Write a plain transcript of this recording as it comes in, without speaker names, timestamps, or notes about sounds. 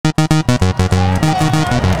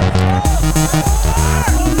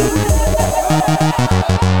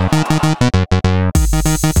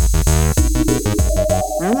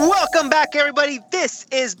everybody. This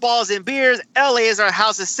is Balls and Beers. LA is our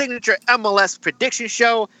house's signature MLS prediction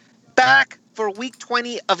show. Back for week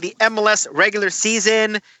 20 of the MLS regular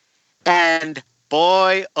season. And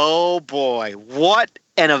boy, oh boy, what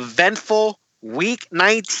an eventful week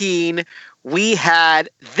 19 we had.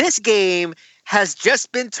 This game has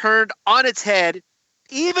just been turned on its head,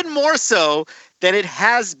 even more so than it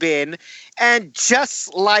has been. And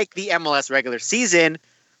just like the MLS regular season,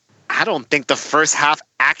 I don't think the first half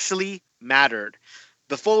actually mattered.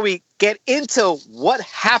 Before we get into what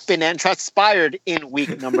happened and transpired in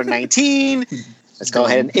week number 19, let's go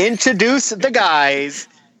ahead and introduce the guys.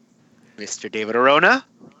 Mr. David Arona.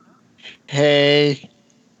 Hey.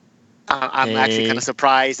 I'm actually kind of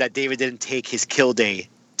surprised that David didn't take his kill day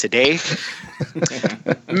today.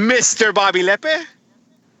 Mr. Bobby Lepe.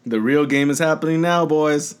 The real game is happening now,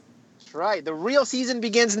 boys. That's right. The real season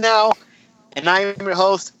begins now. And I am your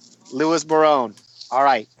host, Louis Barone. All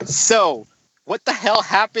right. So, what the hell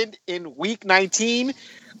happened in week 19?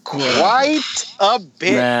 Quite a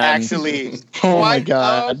bit, actually. Oh, my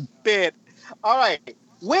God. A bit. All right.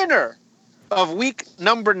 Winner of week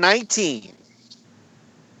number 19.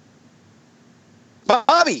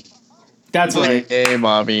 Bobby. That's right. Hey,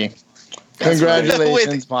 Bobby.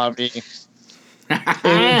 Congratulations, Bobby.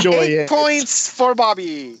 Enjoy 8 it. points for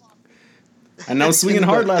Bobby. And now swinging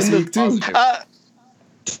hard last week, too.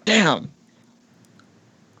 Damn.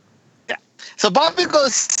 Yeah. So Bobby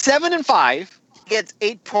goes 7-5, gets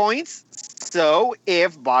 8 points. So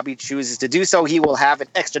if Bobby chooses to do so, he will have an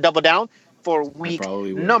extra double down for week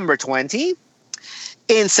number 20.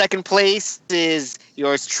 In second place is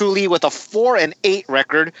yours truly with a 4-8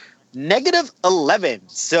 record, -11.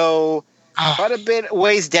 So quite a bit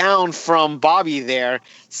ways down from Bobby there.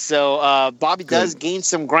 So Bobby does gain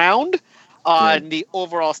some ground on the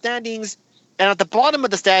overall standings. And at the bottom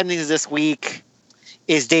of the standings this week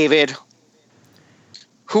is David,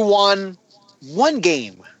 who won one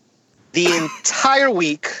game the entire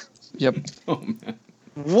week. Yep. Oh, man.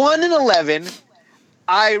 1-11.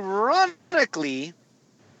 Ironically,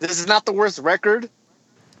 this is not the worst record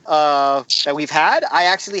that we've had. I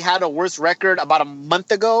actually had a worse record about a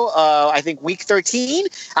month ago. I think week 13.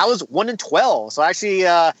 I was 1-12. So I actually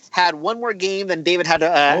had one more game than David had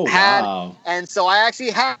had, and so I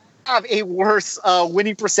actually have a worse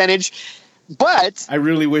winning percentage. But I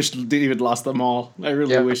really wish David lost them all. I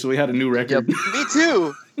really wish we had a new record. Me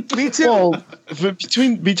too. Well,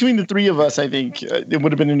 between the three of us, I think it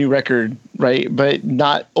would have been a new record, right? But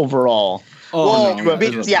not overall. Oh, no,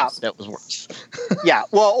 that was worse. Yeah.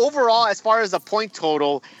 Well, overall, as far as the point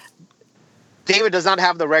total, David does not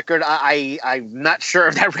have the record. I'm not sure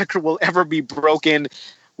if that record will ever be broken.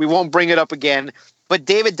 We won't bring it up again. But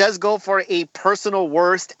David does go for a personal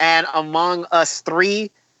worst, and among us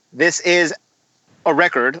three, this is a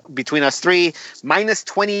record between us three,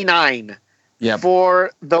 -29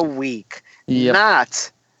 for the week. Yep.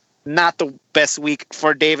 Not the best week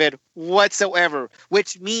for David whatsoever,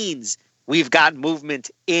 which means we've got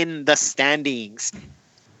movement in the standings.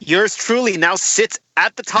 Yours truly now sits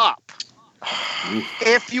at the top.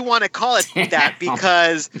 If you want to call it that,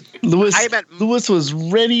 because Louis was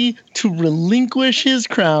ready to relinquish his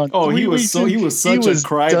crown. Oh, he was such a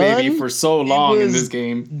crybaby for so long in this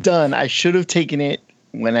game. Done. I should have taken it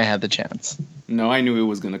when I had the chance. No, I knew it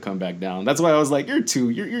was going to come back down. That's why I was like, you're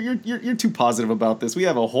too positive about this. We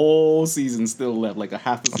have a whole season still left, like a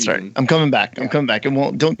half a season. That's right. I'm coming back. I'm coming back.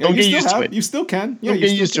 Don't get used to it. You still can. Yeah, don't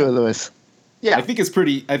get used to it, Louis. Yeah, I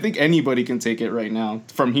think anybody can take it right now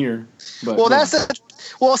from here. But that's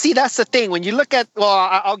the thing. When you look at,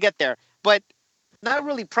 I'll get there, but not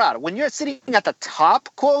really proud. When you're sitting at the top,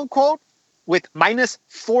 quote unquote, with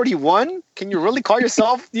 -41, can you really call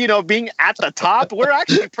yourself, being at the top? We're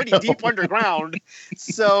actually pretty deep underground.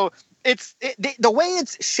 So the way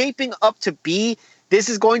it's shaping up to be, this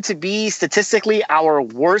is going to be statistically our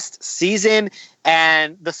worst season,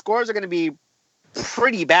 and the scores are going to be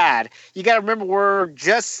pretty bad. You got to remember, we're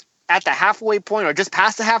just at the halfway point or just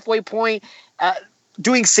past the halfway point,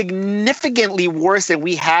 doing significantly worse than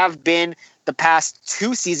we have been the past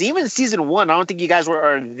two seasons. Even season one, I don't think you guys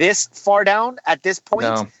are this far down at this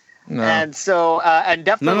point. No. And so, and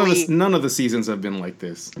definitely none of the seasons have been like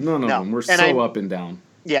this. None of them. We're up and down.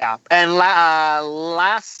 Yeah, and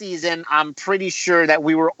last season, I'm pretty sure that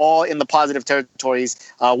we were all in the positive territories,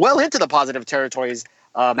 well into the positive territories.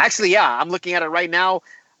 Actually, I'm looking at it right now.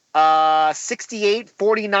 68,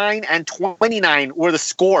 49, and 29 were the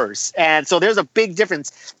scores. And so there's a big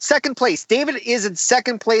difference. Second place. David is in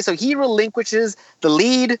second place, so he relinquishes the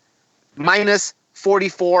lead,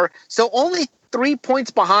 -44. So only 3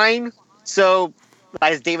 points behind. So,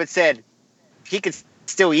 as David said, he could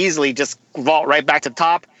still easily just vault right back to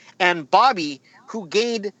top. And Bobby, who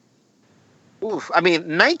gained,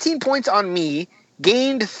 19 points on me,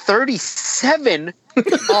 gained 37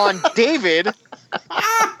 on David,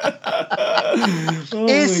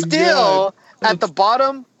 is still at the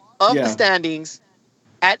bottom of the standings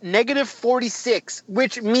at negative 46,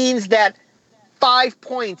 which means that 5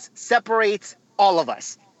 points separates all of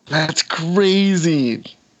us. That's crazy.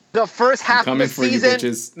 The first half of the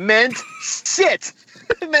season meant shit.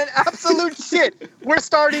 It meant absolute shit. We're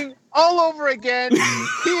starting all over again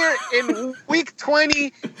here in week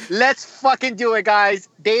 20. Let's fucking do it, guys.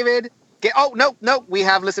 David, no, we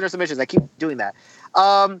have listener submissions. I keep doing that.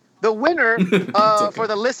 The winner okay. For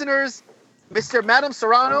the listeners, Mr. Madam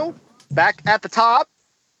Serrano, back at the top,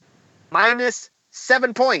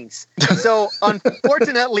 -7 points. So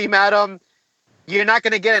unfortunately, Madam, you're not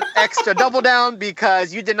going to get an extra double down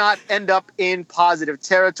because you did not end up in positive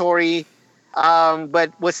territory,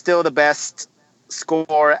 but was still the best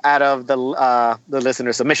score out of the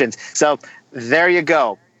listener submissions. So there you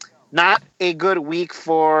go. Not a good week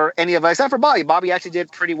for any of us, except for Bobby. Bobby actually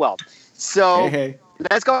did pretty well. So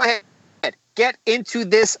Let's go ahead. Get into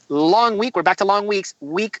this long week. We're back to long weeks.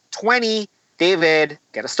 Week 20. David,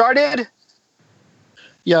 get us started.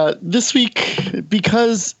 Yeah, this week,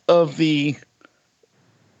 because of the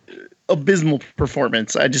abysmal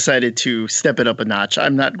performance, I decided to step it up a notch.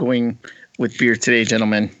 I'm not going with beer today,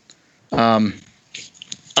 gentlemen. I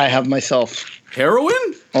have myself heroin.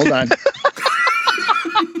 Hold on.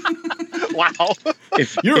 Wow.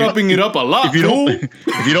 You're upping it up a lot. If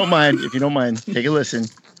you don't mind, take a listen.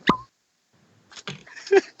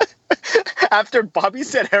 After Bobby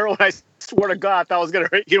said heroin, I swear to God, I thought I was gonna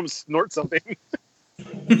hear him snort something.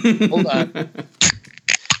 Hold on.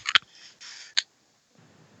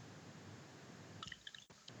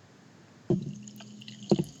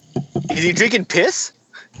 Is he drinking piss?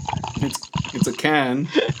 It's a can.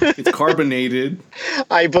 It's carbonated.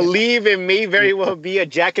 I believe it may very well be a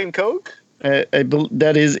Jack and Coke.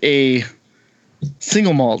 That is a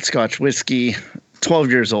single malt Scotch whiskey, 12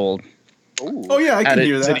 years old. Ooh. Oh yeah, I can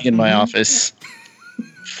hear that. Sitting in my office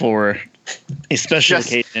for a special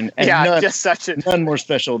occasion, and none more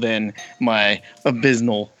special than my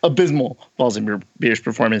abysmal Balls and Beers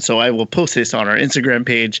performance. So I will post this on our Instagram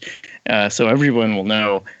page, so everyone will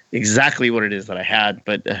know exactly what it is that I had.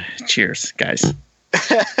 But cheers, guys.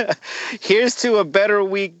 Here's to a better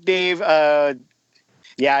week, Dave.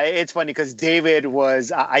 Yeah, it's funny because David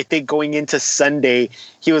was, I think, going into Sunday,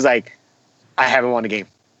 he was like, I haven't won a game.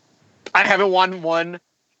 I haven't won one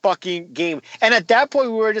fucking game. And at that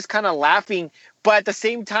point, we were just kind of laughing. But at the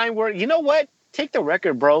same time, you know what? Take the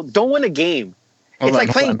record, bro. Don't win a game. Hold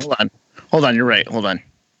on. You're right. Hold on.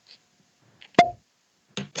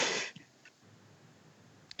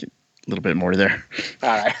 Get a little bit more there. All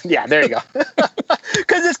right. Yeah, there you go.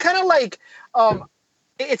 Because it's kind of like,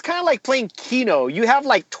 playing Keno. You have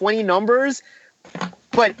like 20 numbers,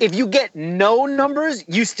 but if you get no numbers,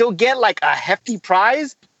 you still get like a hefty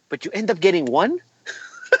prize, but you end up getting one.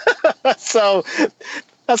 So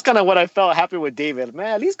that's kind of what I felt happy with David. Man,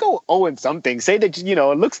 at least go 0 something. Say that,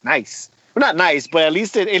 it looks nice. Well, not nice, but at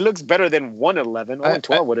least it looks better than 1-11.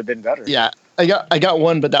 1-12 would have been better. Yeah, I got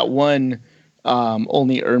one, but that one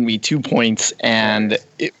only earned me 2 points, and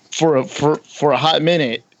for a hot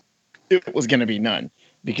minute, it was going to be none.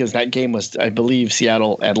 Because that game was, I believe,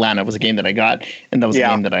 Seattle-Atlanta was a game that I got, and that was a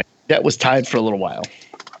game that was tied for a little while.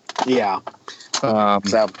 Yeah.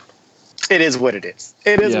 So it is what it is.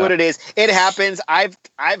 It is what it is. It happens. I've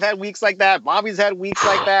had weeks like that. Bobby's had weeks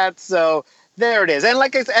like that. So there it is. And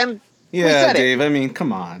like I said, Dave. I mean,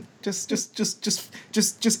 come on. Just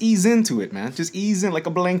ease into it, man. Just ease in like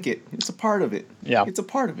a blanket. It's a part of it. Yeah. It's a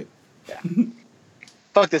part of it. Yeah.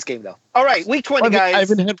 Fuck this game, though. All right, week 20, guys. I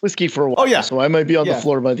haven't had whiskey for a while. Oh, yeah. So I might be on the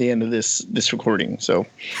floor by the end of this recording. So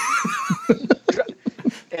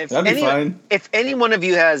that'd be fine. If any one of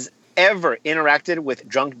you has ever interacted with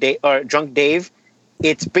Drunk Dave,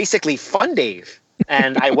 it's basically Fun Dave,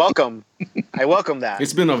 and I welcome that.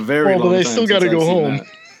 It's been a very long time. But I still got to go home.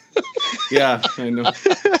 Yeah, I know.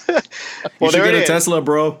 Well, you should get a Tesla,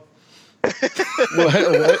 bro.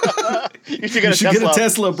 What? You should get a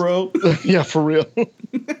Tesla, bro. Yeah, for real.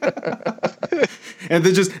 and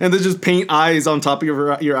then just paint eyes on top of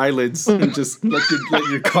your eyelids and just let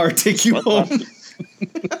your car take you home.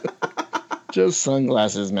 Just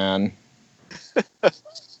sunglasses, man.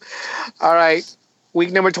 All right,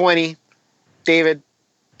 week number 20. David,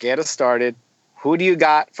 get us started. Who do you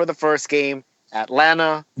got for the first game?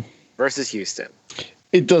 Atlanta versus Houston.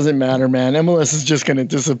 It doesn't matter, man. MLS is just going to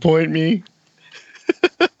disappoint me.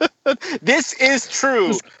 This is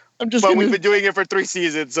true. we've been doing it for 3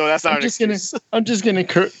 seasons, so that's not an excuse. I'm just gonna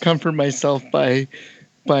comfort myself by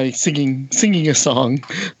singing a song.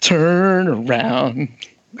 Turn around,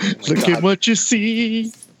 look at what you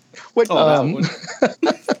see. That one.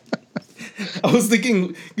 I was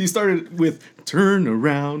thinking you started with "Turn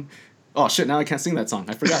Around." Oh shit! Now I can't sing that song.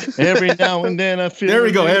 I forgot. Every now and then I feel. There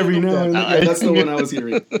we go. Every now and then. Yeah, that's the one I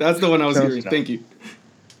was hearing. Thank you.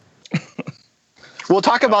 We'll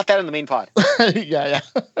talk about that in the main pod. Yeah.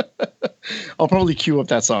 I'll probably queue up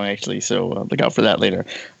that song actually, so look out for that later.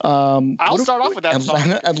 I'll start off with that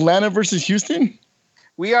song. Atlanta versus Houston.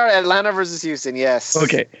 We are Atlanta versus Houston. Yes.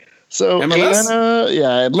 Okay. So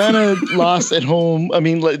Atlanta lost at home. I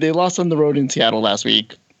mean, they lost on the road in Seattle last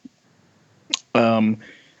week.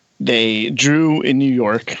 They drew in New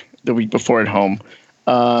York the week before at home.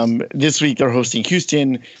 This week they're hosting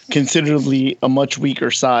Houston, considerably a much weaker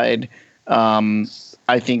side.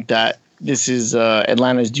 I think that this is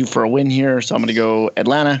Atlanta's due for a win here, so I'm going to go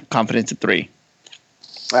Atlanta, confidence at 3.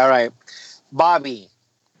 All right. Bobby,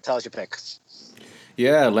 tell us your pick.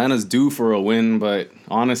 Yeah, Atlanta's due for a win, but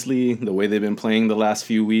honestly, the way they've been playing the last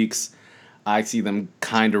few weeks, I see them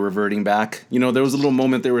kind of reverting back. You know, there was a little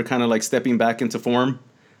moment they were kind of like stepping back into form.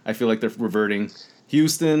 I feel like they're reverting.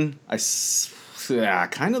 Houston,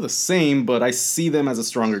 kind of the same, but I see them as a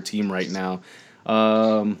stronger team right now.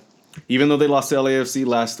 Even though they lost to LAFC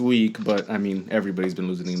last week, but I mean, everybody's been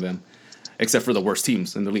losing to them, except for the worst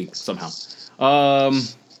teams in the league somehow. I'm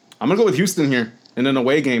going to go with Houston here in an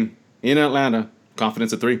away game in Atlanta.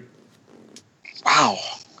 Confidence at 3. Wow.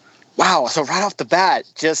 So right off the bat,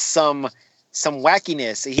 just some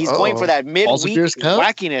wackiness. He's going for that midweek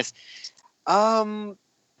wackiness.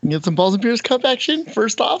 You get some Balls and Beers Cup action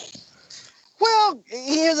first off? Well,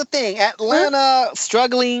 here's the thing. Atlanta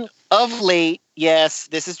struggling of late. Yes,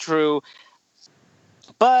 this is true.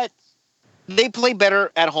 But they play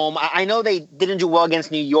better at home. I know they didn't do well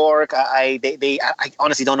against New York. I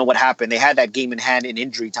honestly don't know what happened. They had that game in hand in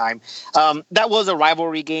injury time. That was a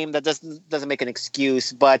rivalry game. That doesn't make an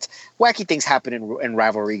excuse. But wacky things happen in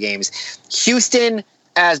rivalry games. Houston,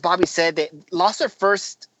 as Bobby said, they lost their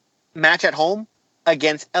first match at home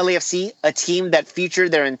against LAFC, a team that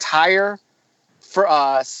featured their entire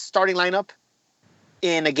starting lineup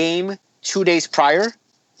in a game 2 days prior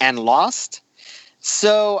and lost.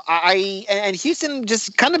 So and Houston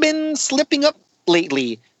just kind of been slipping up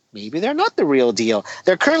lately. Maybe they're not the real deal.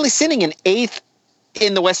 They're currently sitting in 8th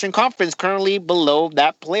in the Western Conference, currently below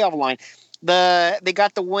that playoff line. They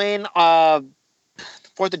got the win 4th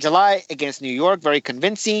of July against New York, very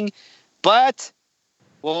convincing. But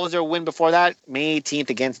what was their win before that? May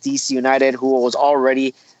 18th against DC United, who was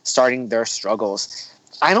already starting their struggles.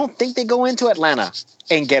 I don't think they go into Atlanta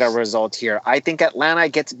and get a result here. I think Atlanta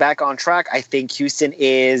gets back on track. I think Houston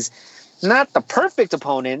is not the perfect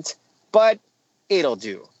opponent, but it'll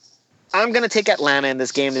do. I'm going to take Atlanta in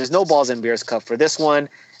this game. There's no Balls and Beers Cup for this one.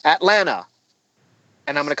 Atlanta.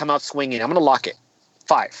 And I'm going to come out swinging. I'm going to lock it.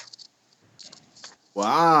 5.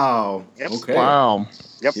 Wow. Yep. Okay. Wow.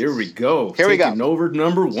 Yep. Here we go. Here we go. Taking over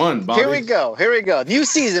number 1, Bobby. Here we go. New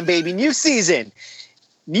season, baby. New season.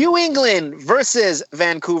 New England versus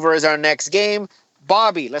Vancouver is our next game.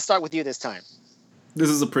 Bobby, let's start with you this time. This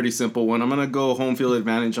is a pretty simple one. I'm going to go home field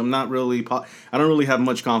advantage. I don't really have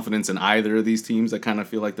much confidence in either of these teams. I kind of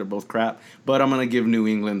feel like they're both crap. But I'm going to give New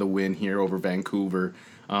England the win here over Vancouver.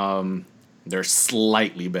 They're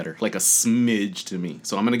slightly better, like a smidge to me.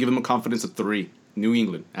 So I'm going to give them a confidence of 3. New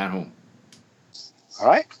England at home. All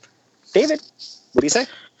right. David, what do you say?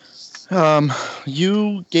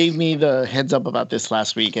 You gave me the heads up about this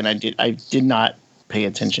last week, and I did not pay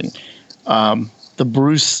attention. The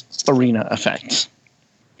Bruce Arena effect.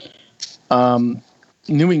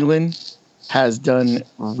 New England has done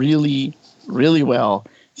really, really well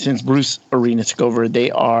since Bruce Arena took over. They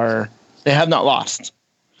have not lost.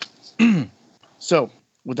 So,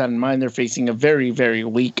 with that in mind, they're facing a very, very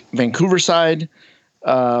weak Vancouver side,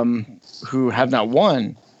 who have not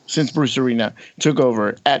won since Bruce Arena took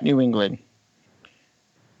over at New England.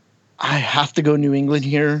 I have to go New England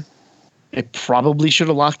here. I probably should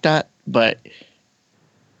have locked that, but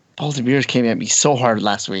Balls and Beers came at me so hard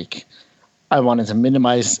last week. I wanted to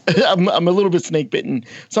minimize. I'm a little bit snake bitten,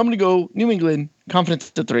 so I'm going to go New England,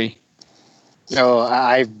 confidence to 3. No,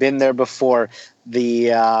 I've been there before.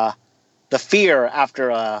 The fear after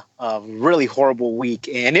a really horrible week,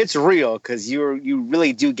 and it's real because you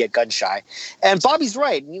really do get gun shy. And Bobby's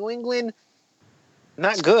right. New England,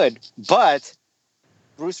 not good, but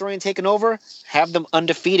Bruce Arena taken over, have them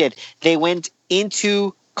undefeated. They went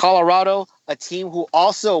into Colorado, a team who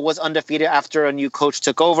also was undefeated after a new coach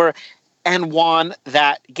took over. and won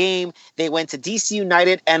that game. They went to DC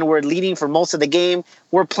United and were leading for most of the game.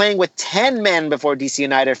 We're playing with 10 men before DC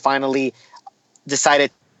United finally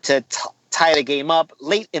decided to tie the game up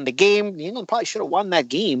late in the game. New England probably should have won that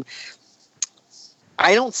game.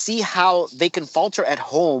 I don't see how they can falter at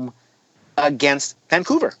home against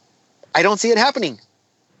Vancouver. I don't see it happening.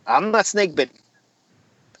 I'm not snake bitten.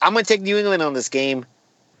 I'm going to take New England on this game,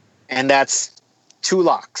 and that's 2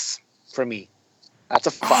 locks for me. That's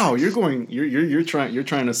a 5. Wow, you're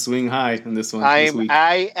trying to swing high in this one.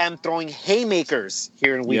 I am throwing haymakers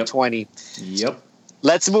here in week 20. Yep.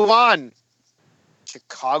 Let's move on.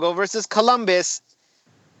 Chicago versus Columbus.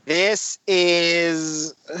 This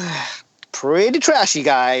is pretty trashy,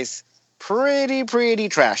 guys. Pretty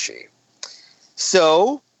trashy.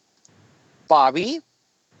 So, Bobby,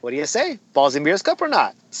 what do you say? Balls and Beers Cup or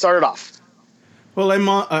not? Start it off. Well,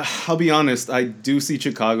 I'll be honest. I do see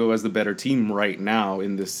Chicago as the better team right now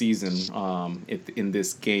in this season, in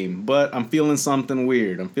this game. But I'm feeling something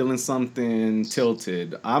weird. I'm feeling something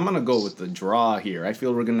tilted. I'm going to go with the draw here. I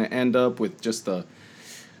feel we're going to end up with just a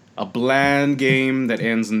bland game that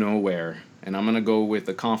ends nowhere. And I'm going to go with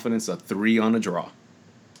a confidence of 3 on a draw.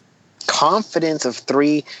 Confidence of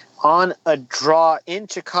 3 on a draw in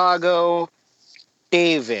Chicago.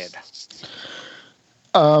 David.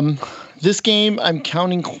 This game, I'm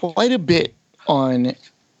counting quite a bit on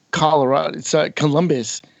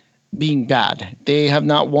Columbus being bad. They have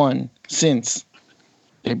not won since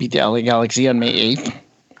they beat the LA Galaxy on May 8th.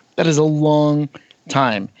 That is a long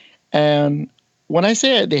time. And when I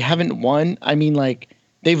say they haven't won, I mean like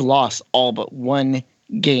they've lost all but one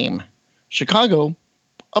game. Chicago,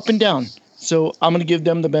 up and down. So I'm going to give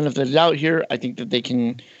them the benefit of the doubt here. I think that they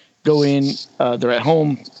can go in. They're at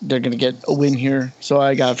home. They're going to get a win here. So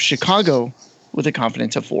I got Chicago with a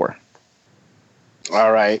confidence of 4.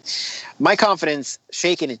 All right. My confidence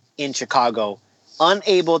shaken in Chicago.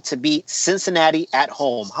 Unable to beat Cincinnati at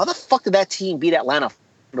home. How the fuck did that team beat Atlanta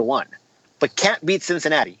 4-1, but can't beat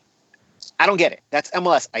Cincinnati? I don't get it. That's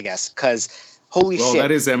MLS, I guess, because holy shit. Well,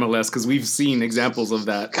 that is MLS because we've seen examples of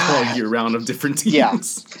that all year round of different teams. Yeah,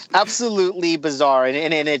 absolutely bizarre.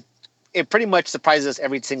 And it pretty much surprises us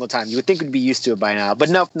every single time. You would think we'd be used to it by now, but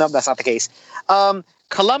no, that's not the case.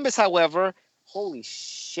 Columbus, however, holy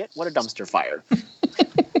shit, what a dumpster fire.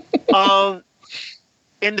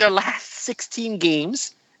 In their last 16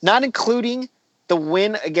 games, not including the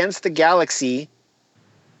win against the Galaxy,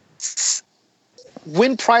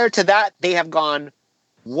 win prior to that, they have gone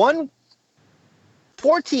 14-1.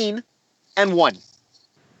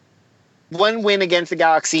 One win against the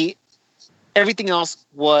Galaxy. Everything else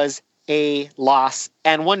was a loss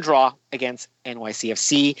and 1 draw against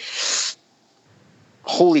NYCFC.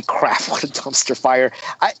 Holy crap, what a dumpster fire.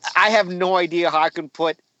 I have no idea how I can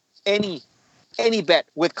put any bet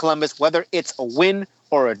with Columbus, whether it's a win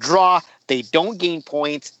or a draw. They don't gain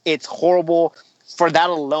points. It's horrible. For that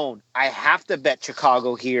alone, I have to bet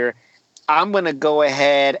Chicago here. I'm going to go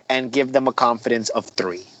ahead and give them a confidence of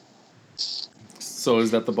 3. So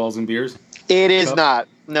is that the Balls and Beers? It is not.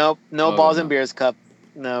 No Balls and Beers Cup.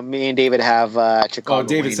 No, me and David have Chicago. Oh,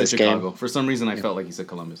 David said Chicago. Game. For some reason, I felt like he said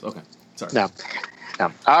Columbus. Okay, sorry. No.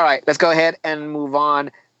 All right, let's go ahead and move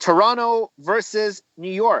on. Toronto versus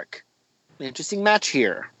New York. Interesting match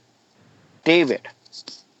here. David.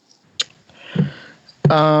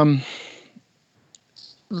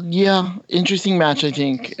 Yeah, interesting match, I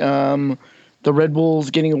think. The Red Bulls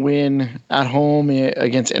getting a win at home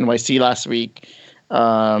against NYC last week.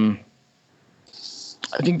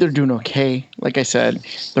 I think they're doing okay. Like I said,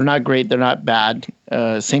 they're not great. They're not bad.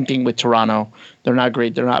 Same thing with Toronto. They're not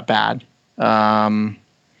great. They're not bad. I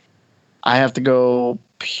have to go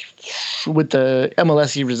with the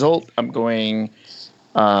MLSE result. I'm going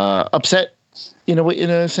upset in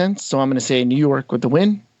a sense. So I'm going to say New York with the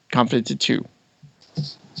win. Confidence at 2.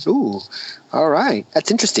 Ooh, all right. That's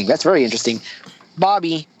interesting. That's very interesting.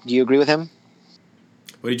 Bobby, do you agree with him?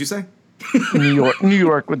 What did you say? New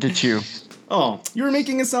York with the 2. Oh, you were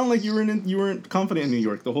making it sound like you weren't confident in New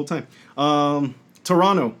York the whole time.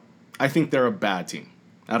 Toronto, I think they're a bad team.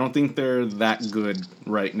 I don't think they're that good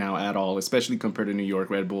right now at all, especially compared to New York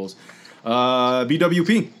Red Bulls.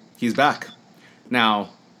 BWP, he's back. Now,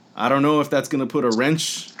 I don't know if that's going to put a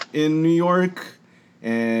wrench in New York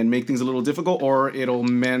and make things a little difficult, or it'll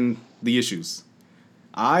mend the issues.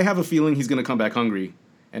 I have a feeling he's going to come back hungry,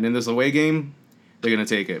 and in this away game, they're going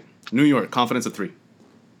to take it. New York, confidence of 3.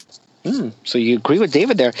 So you agree with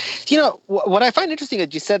David there. You know, what I find interesting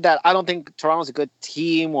is you said that I don't think Toronto's a good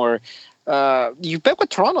team, or you've bet with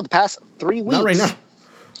Toronto the past 3 weeks. Not right now.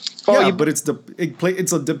 But it's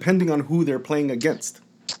depending on who they're playing against.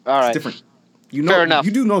 All right. It's different. Fair enough.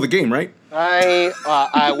 You do know the game, right?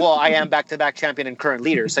 I am back-to-back champion and current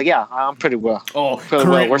leader. So yeah, I'm pretty well. Oh, pretty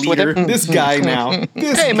current well leader. With him. This guy now.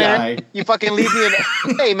 Hey man, you fucking leave me in.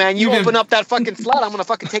 Hey man, you open up that fucking slot, I'm gonna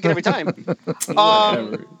fucking take it every time.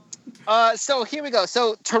 So here we go.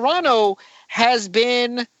 So Toronto has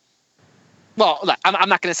been. Well, look, I'm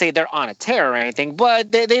not gonna say they're on a tear or anything,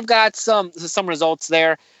 but they've got some results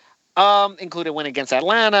there, including win against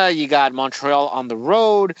Atlanta. You got Montreal on the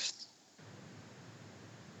road.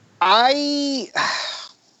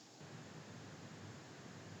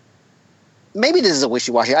 Maybe this is a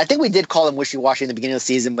wishy-washy. I think we did call them wishy-washy in the beginning of the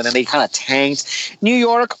season, but then they kind of tanked. New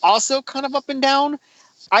York also kind of up and down.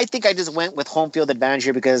 I think I just went with home field advantage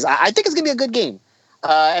here because I think it's going to be a good game.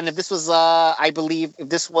 And if this was, I believe, if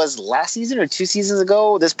this was last season or 2 seasons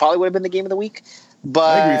ago, this probably would have been the game of the week. But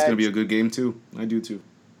I agree it's going to be a good game, too. I do, too.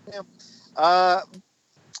 Yeah.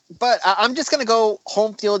 But I'm just going to go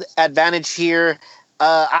home field advantage here.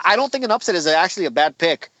 I don't think an upset is actually a bad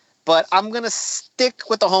pick, but I'm going to stick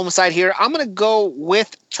with the home side here. I'm going to go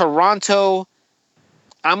with Toronto.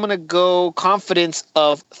 I'm going to go confidence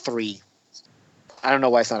of 3. I don't know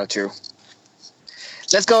why it's not a 2.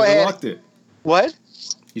 Let's go ahead. Locked it. What?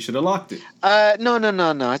 You should have locked it.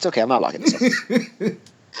 No. It's okay. I'm not locking this up.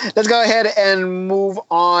 Let's go ahead and move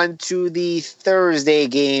on to the Thursday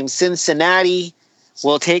game. Cincinnati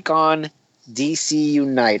will take on DC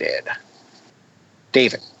United.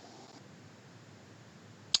 David.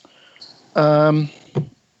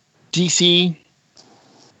 DC.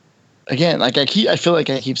 Again, I feel like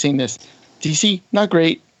I keep saying this. DC, not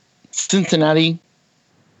great. Cincinnati,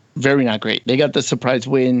 very not great. They got the surprise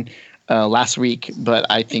win last week, but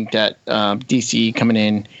I think that DC coming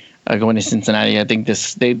in, going to Cincinnati, I think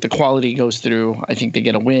the quality goes through. I think they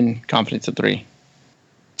get a win. Confidence of 3.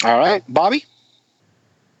 All right, Bobby.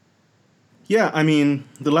 Yeah, I mean,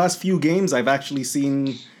 the last few games, I've actually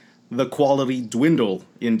seen the quality dwindle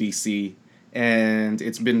in DC, and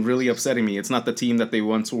it's been really upsetting me. It's not the team that they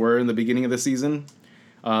once were in the beginning of the season.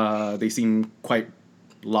 They seem quite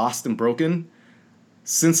lost and broken.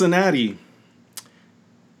 Cincinnati,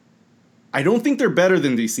 I don't think they're better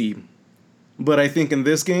than DC, but I think in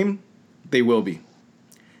this game, they will be.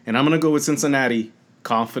 And I'm going to go with Cincinnati,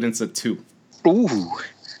 confidence of 2.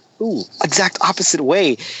 Ooh, exact opposite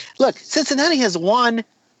way. Look, Cincinnati has won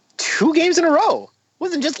 2 games in a row. It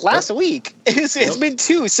wasn't just last week. It's been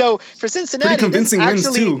 2. So for Cincinnati, pretty convincing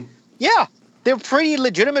wins too. Yeah, they're pretty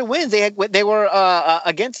legitimate wins. They were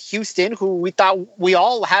against Houston, who we thought we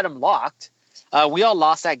all had them locked. We all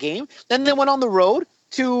lost that game. Then they went on the road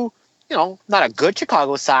to, not a good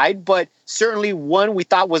Chicago side, but certainly one we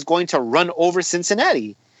thought was going to run over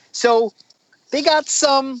Cincinnati. So they got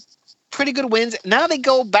some pretty good wins. Now they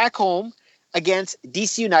go back home against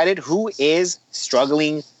DC United, who is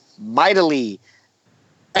struggling mightily.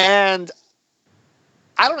 And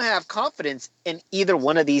I don't have confidence in either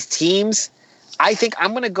one of these teams. I think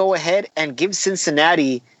I'm going to go ahead and give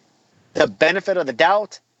Cincinnati the benefit of the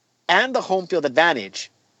doubt and the home field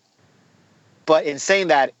advantage. But in saying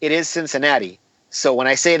that, it is Cincinnati. So when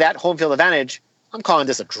I say that home field advantage, I'm calling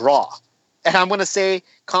this a draw. And I'm going to say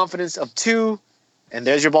confidence of 2. And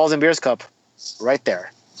there's your Balls and Beers cup right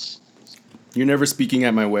there. You're never speaking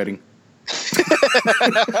at my wedding.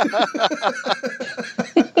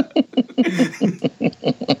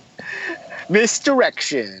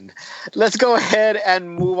 Misdirection. Let's go ahead and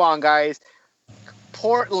move on, guys.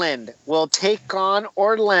 Portland will take on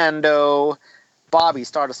Orlando. Bobby,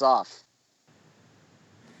 start us off.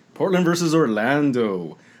 Portland versus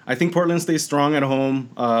Orlando. I think Portland stays strong at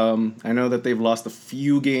home. I know that they've lost a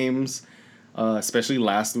few games. Especially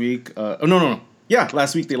last week.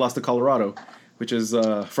 Last week they lost to Colorado, which is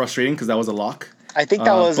frustrating because that was a lock. I think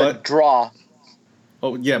that was a draw.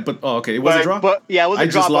 Oh, yeah, okay. It was a draw? It was a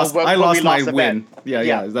draw. I lost my win.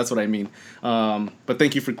 Yeah, that's what I mean. But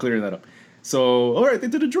thank you for clearing that up. So, all right, they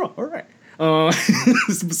did a draw. All right.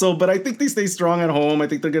 But I think they stay strong at home. I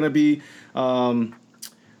think they're going to be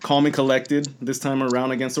calm and collected this time around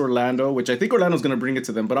against Orlando, which I think Orlando's going to bring it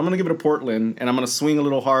to them. But I'm going to give it to Portland, and I'm going to swing a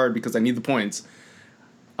little hard because I need the points.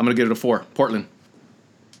 I'm going to give it a 4. Portland.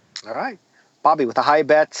 All right. Bobby with a high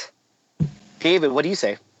bet. David, what do you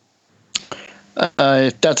say?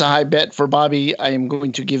 If that's a high bet for Bobby, I am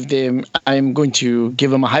going to give him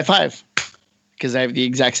a high 5 because I have the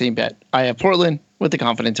exact same bet. I have Portland with the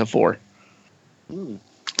confidence of 4.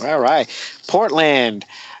 All right. Portland.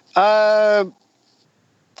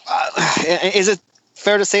 Is it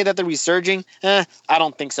fair to say that they're resurging? I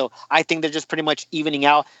don't think so. I think they're just pretty much evening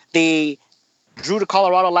out. They drew to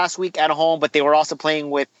Colorado last week at home, but they were also playing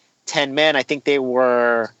with 10 men. I think they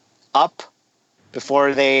were up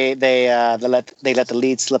before they let the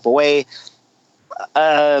lead slip away.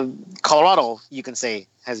 Colorado, you can say,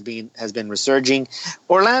 has been resurging.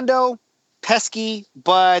 Orlando, pesky,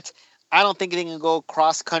 but I don't think they can go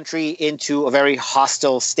cross country into a very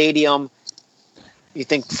hostile stadium. You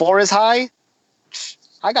think 4 is high?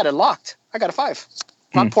 I got it locked. I got a 5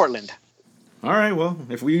 on Portland. All right, well,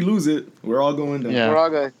 if we lose it, we're all going down. Yeah. We're all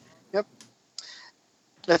good. Yep.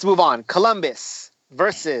 Let's move on. Columbus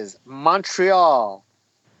versus Montreal.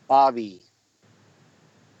 Bobby.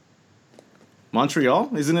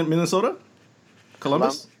 Montreal? Isn't it Minnesota?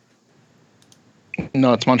 Columbus?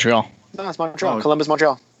 No, it's Montreal. No, it's Montreal. Oh. Columbus,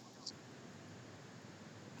 Montreal.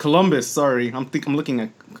 Columbus, sorry. I'm looking at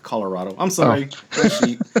Colorado. I'm sorry.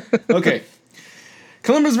 Oh. Okay.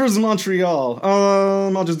 Columbus versus Montreal.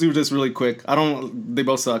 I'll just do this really quick. They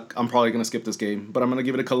both suck. I'm probably gonna skip this game, but I'm gonna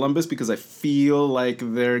give it to Columbus because I feel like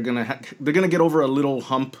they're gonna get over a little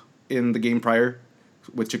hump in the game prior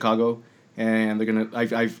with Chicago, and they're gonna.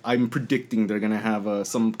 I'm predicting they're gonna have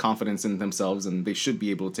some confidence in themselves, and they should be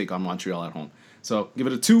able to take on Montreal at home. So give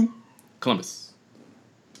it a 2, Columbus.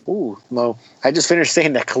 Ooh, no! I just finished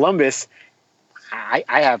saying that Columbus.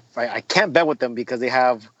 I can't bet with them because they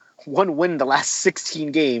have 1 win in the last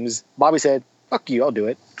 16 games. Bobby said, "Fuck you, I'll do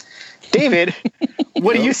it." David,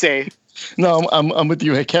 what do you say? No, I'm with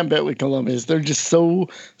you. I can't bet with Columbus. They're just so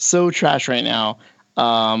trash right now.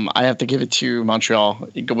 I have to give it to Montreal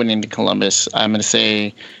going into Columbus. I'm going to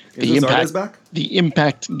say the Impact. Back? The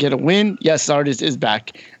Impact get a win. Yes, Zardes is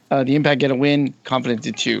back. The Impact get a win. Confidence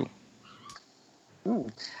in 2.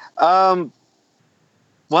 Well,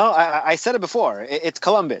 I said it before. It's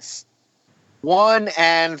Columbus.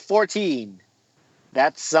 1-14.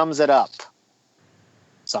 That sums it up.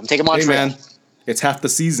 So I'm taking Montreal. Hey, man. It's half the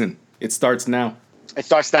season. It starts now. It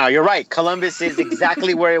starts now. You're right. Columbus is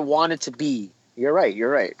exactly where it wanted to be. You're right.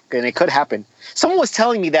 And it could happen. Someone was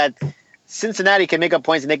telling me that Cincinnati can make up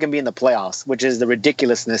points and they can be in the playoffs, which is the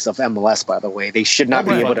ridiculousness of MLS, by the way. They should not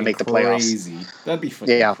be able to make the playoffs. That'd be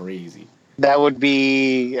fucking crazy. That would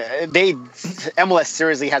be MLS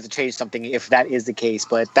seriously has to change something if that is the case,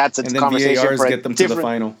 but that's a conversation VARs for get them to the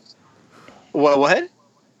final. What?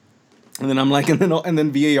 And then I'm like, and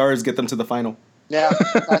then VARs get them to the final. Yeah,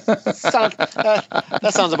 that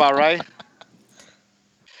sounds about right.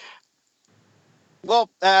 Well,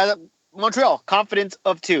 Montreal, confidence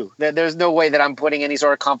of 2. There's no way that I'm putting any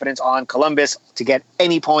sort of confidence on Columbus to get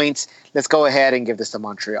any points. Let's go ahead and give this to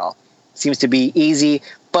Montreal. Seems to be easy,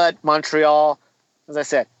 but Montreal, as I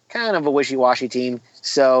said, kind of a wishy-washy team.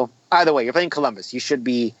 So either way, you're playing Columbus. You should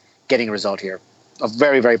be getting a result here. A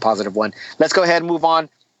very, very positive one. Let's go ahead and move on.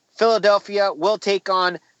 Philadelphia will take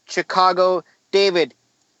on Chicago. David,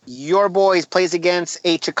 your boys plays against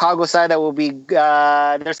a Chicago side that will be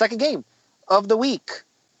their second game of the week.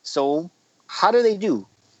 So how do they do?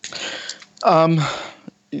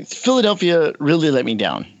 Philadelphia really let me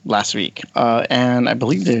down last week. And I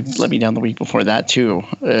believe they let me down the week before that too.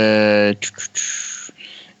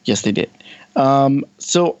 Yes, they did.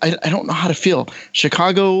 So I don't know how to feel.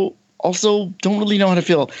 Chicago also don't really know how to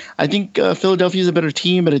feel. I think Philadelphia is a better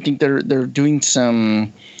team, but I think they're doing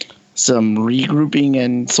some regrouping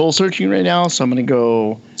and soul searching right now. So I'm going to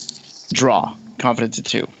go draw. Confidence at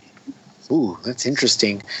 2. Ooh, that's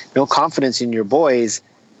interesting. No confidence in your boys.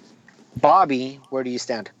 Bobby, where do you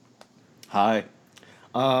stand? Hi.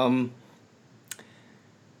 So I'm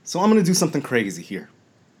going to do something crazy here.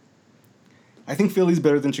 I think Philly's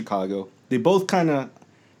better than Chicago. They both kind of,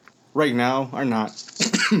 right now, are not.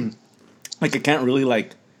 Like, I can't really,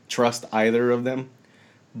 trust either of them.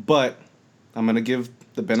 But I'm going to give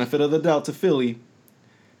the benefit of the doubt to Philly.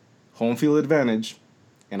 Home field advantage.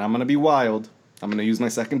 And I'm going to be wild. I'm going to use my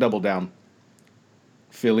second double down.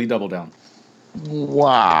 Philly double down.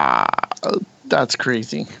 Wow. That's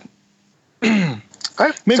crazy. Right.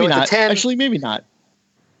 Maybe so not. Actually, maybe not.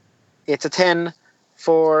 It's a 10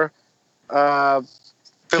 for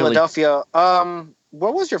Philadelphia.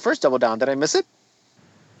 What was your first double down? Did I miss it?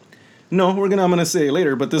 No, I'm gonna say it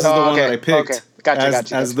later, but this is the one that I picked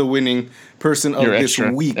as the winning person of this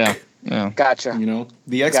week. Yeah. Gotcha.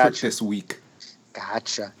 The expert this week.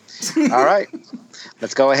 Gotcha. All right.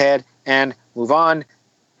 Let's go ahead and move on.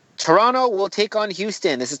 Toronto will take on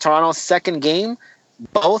Houston. This is Toronto's second game,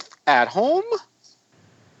 both at home.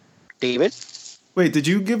 David? Wait, did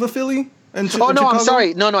you give a Philly? No, Chicago? I'm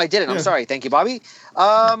sorry. No, I didn't. Yeah. I'm sorry. Thank you, Bobby.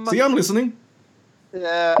 See, I'm listening. He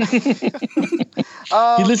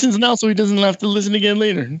listens now, so he doesn't have to listen again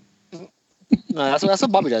later. No, that's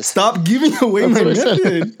what Bobby does. Stop giving away my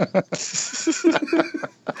method.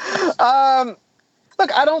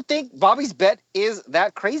 Look, I don't think Bobby's bet is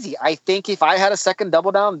that crazy. I think if I had a second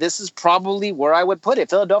double down, this is probably where I would put it.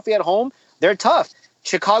 Philadelphia at home, they're tough.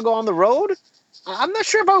 Chicago on the road, I'm not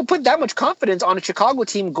sure if I would put that much confidence on a Chicago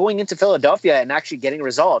team going into Philadelphia and actually getting a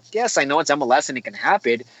result. Yes, I know it's MLS and it can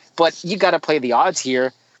happen, but you got to play the odds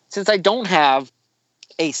here. Since I don't have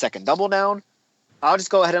a second double down, I'll just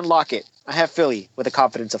go ahead and lock it. I have Philly with a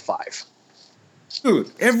confidence of 5.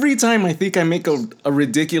 Dude, every time I think I make a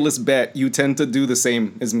ridiculous bet, you tend to do the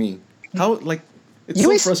same as me. How, like, it's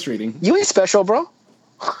so frustrating. You ain't special, bro.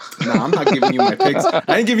 No, I'm not giving you my picks.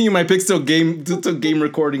 I ain't giving you my picks till game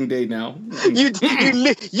recording day now. You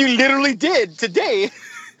literally did today.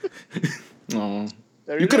 Oh,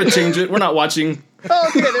 you could have changed it. We're not watching. Oh,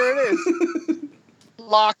 okay, there it is.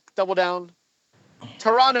 Lock, double down.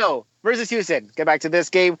 Toronto versus Houston. Get back to this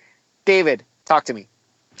game. David, talk to me.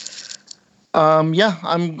 Yeah,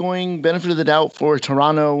 I'm going benefit of the doubt for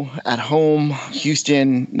Toronto at home.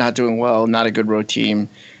 Houston not doing well, not a good road team.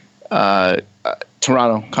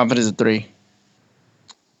 Toronto, confidence of 3.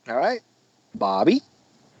 All right. Bobby?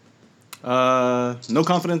 No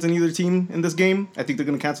confidence in either team in this game. I think they're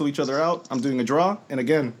going to cancel each other out. I'm doing a draw. And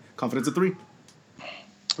again, confidence of 3.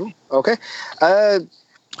 Ooh, okay.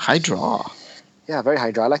 High draw. Yeah, very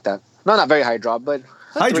high draw. I like that. No, not very high draw, but...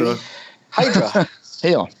 Hydra. Hydra.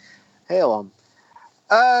 Hail.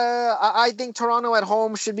 I think Toronto at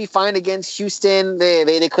home should be fine against Houston.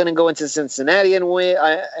 They couldn't go into Cincinnati and win,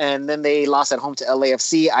 and then they lost at home to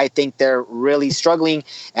LAFC. I think they're really struggling.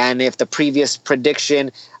 And if the previous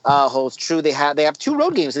prediction holds true, they have 2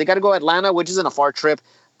 road games. So they got to go Atlanta, which isn't a far trip,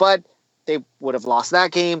 but they would have lost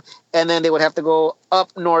that game, and then they would have to go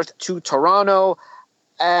up north to Toronto.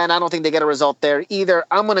 And I don't think they get a result there either.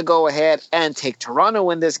 I'm going to go ahead and take Toronto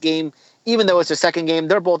in this game. Even though it's their second game,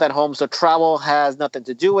 they're both at home, so travel has nothing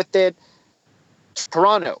to do with it.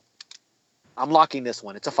 Toronto, I'm locking this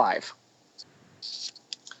one. It's a 5.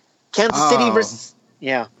 Kansas City versus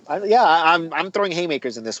I'm throwing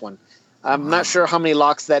haymakers in this one. I'm not sure how many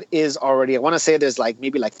locks that is already. I want to say there's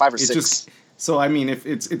maybe 5 or 6. So I mean, if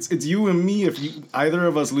it's you and me, if either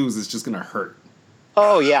of us lose, it's just gonna hurt.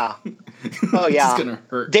 Oh yeah, oh yeah, it's gonna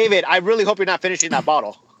hurt. David, I really hope you're not finishing that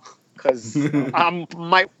bottle. Because I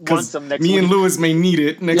might want some next week. Me and Lewis may need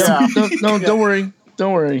it next week. No, don't worry.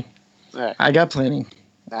 Don't worry. All right. I got plenty.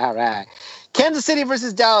 All right. Kansas City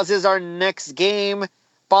versus Dallas is our next game.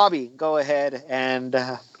 Bobby, go ahead and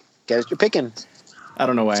get us your picking. I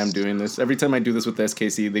don't know why I'm doing this. Every time I do this with the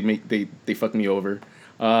SKC, they fuck me over.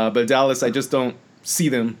 But Dallas, I just don't see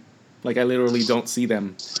them. I literally don't see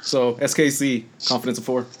them. So SKC, confidence of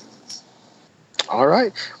 4. All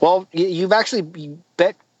right. Well, you've actually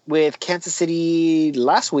bet with Kansas City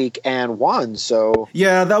last week and won, so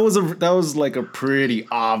yeah, that was a pretty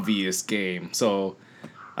obvious game. So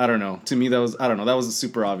I don't know. To me, that was a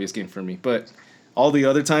super obvious game for me. But all the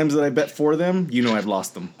other times that I bet for them, I've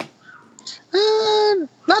lost them.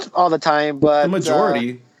 Not all the time, but the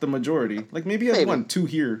majority. Maybe I've won 2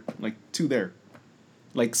 here, 2 there.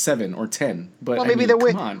 7 or 10, but well, maybe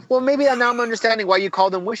come on. Well, maybe now I'm understanding why you call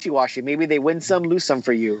them wishy-washy. Maybe they win some, lose some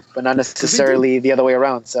for you, but not necessarily the other way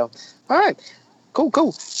around. So, all right,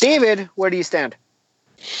 cool. David, where do you stand?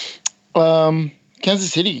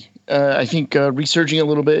 Kansas City. I think resurging a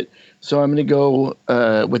little bit, so I'm going to go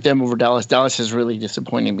with them over Dallas. Dallas has really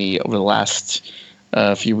disappointed me over the last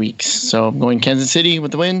few weeks, so I'm going Kansas City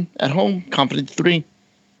with the win at home. Confident 3.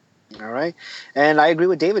 All right, and I agree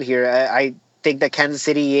with David here. I think that Kansas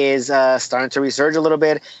City is starting to resurge a little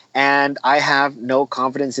bit, and I have no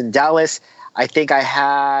confidence in Dallas. I think I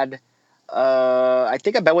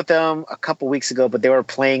bet with them a couple weeks ago, but they were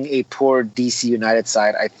playing a poor DC United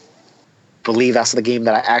side. I believe that's the game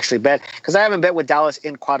that I actually bet, because I haven't bet with Dallas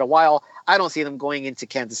in quite a while. I don't see them going into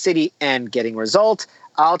Kansas City and getting result.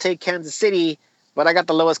 I'll take Kansas City, but I got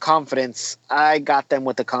the lowest confidence. I got them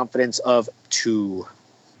with the confidence of 2.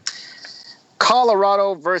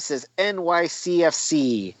 Colorado versus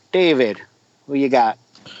NYCFC. David, who you got?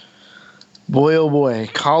 Boy, oh boy.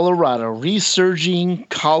 Colorado. Resurging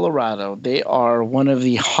Colorado. They are one of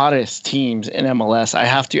the hottest teams in MLS. I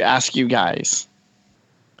have to ask you guys,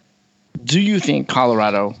 do you think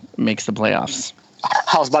Colorado makes the playoffs?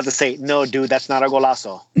 I was about to say, no, dude, that's not a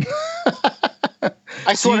golazo.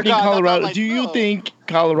 I swear to God. Colorado, do you think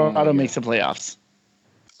Colorado makes the playoffs?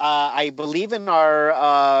 I believe in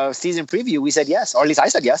our season preview, we said yes, or at least I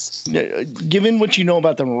said yes. Given what you know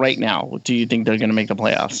about them right now, do you think they're going to make the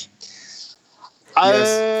playoffs?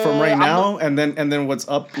 Yes, from right now, and then what's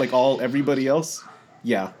up, everybody else.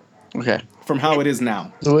 Yeah. Okay. From how it is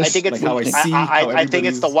now. I think it's how I see. I think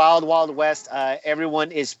it's the wild, wild west.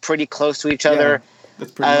 Everyone is pretty close to each other.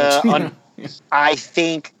 That's pretty much. I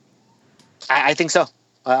think so.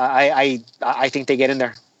 I think they get in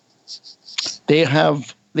there. They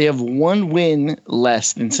have one win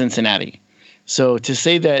less than Cincinnati. So to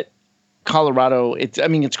say that Colorado,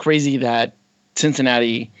 it's crazy that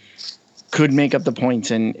Cincinnati could make up the points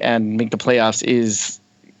and make the playoffs is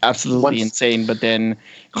absolutely insane. But then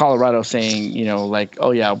Colorado saying,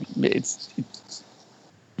 oh yeah,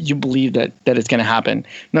 you believe that it's going to happen.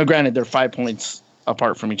 Now, granted, they're 5 points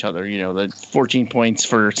apart from each other. The 14 points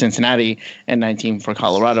for Cincinnati and 19 for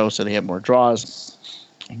Colorado, so they have more draws.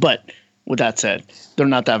 But with that said, they're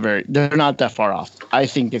not that far off. I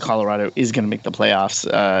think that Colorado is going to make the playoffs.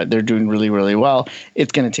 They're doing really, really well.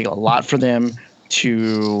 It's going to take a lot for them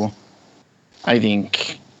to, I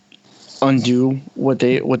think, undo what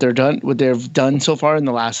they've done so far in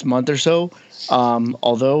the last month or so.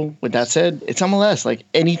 Although with that said, it's MLS. Like,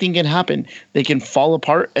 anything can happen. They can fall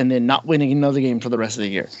apart and then not winning another game for the rest of the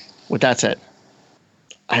year. With that said,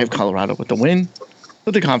 I have Colorado with the win,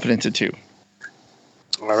 with the confidence of 2.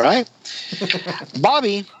 All right.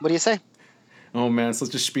 Bobby, what do you say? Oh, man,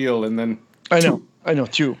 such a spiel. And then I know,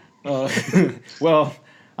 2. Well,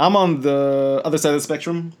 I'm on the other side of the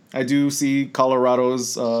spectrum. I do see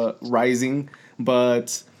Colorado's rising,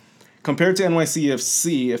 but compared to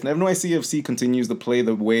NYCFC, if NYCFC continues to play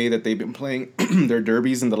the way that they've been playing their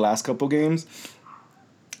derbies in the last couple games,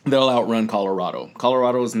 they'll outrun Colorado.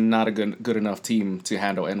 Colorado is not a good enough team to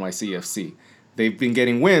handle NYCFC. They've been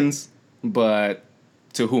getting wins, but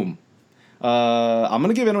to whom? I'm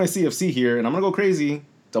going to give NYCFC here, and I'm going to go crazy.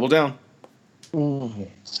 Double down. Ooh.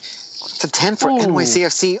 It's a 10 for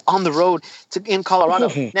NYCFC on the road in Colorado.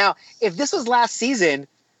 Now, if this was last season,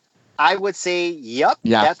 I would say,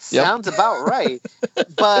 that sounds about right.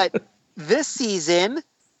 But this season,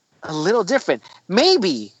 a little different.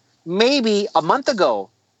 Maybe a month ago,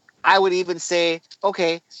 I would even say,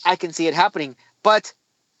 okay, I can see it happening. But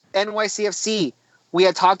NYCFC, we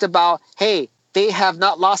had talked about, hey, they have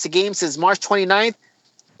not lost a game since March 29th.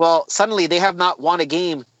 Well, suddenly they have not won a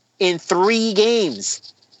game in 3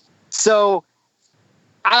 games. So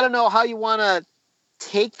I don't know how you want to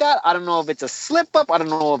take that. I don't know if it's a slip up. I don't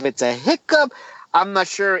know if it's a hiccup. I'm not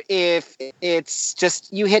sure if it's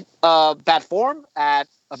just you hit bad form at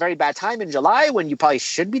a very bad time in July when you probably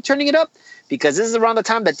should be turning it up, because this is around the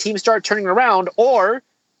time that teams start turning around, or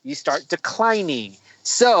you start declining.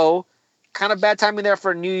 So kind of bad timing there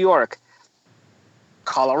for New York.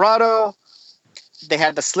 Colorado, they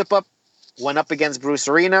had the slip up, went up against Bruce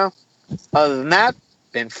Arena. Other than that,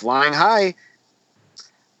 been flying high.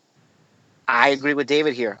 I agree with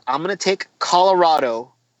David here. I'm going to take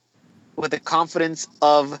Colorado with a confidence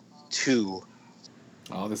of 2.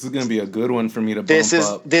 Oh, this is going to be a good one for me to bump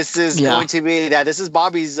up. This is going to be that. This is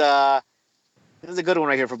Bobby's. This is a good one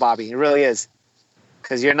right here for Bobby. It really is,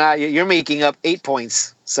 because you're making up 8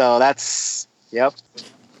 points. So that's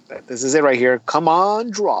this is it right here. Come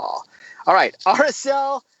on, draw. All right,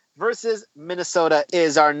 RSL versus Minnesota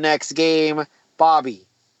is our next game. Bobby,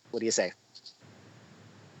 what do you say?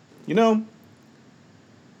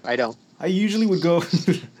 I don't. I usually would go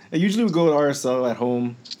with RSL at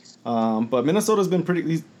home, but Minnesota's been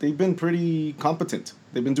pretty. They've been pretty competent.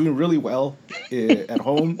 They've been doing really well at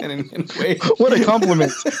home and in a way. What a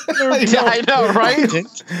compliment! I know, right?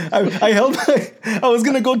 I was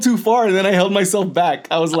gonna go too far, and then I held myself back.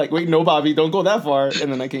 I was like, "Wait, no, Bobby, don't go that far,"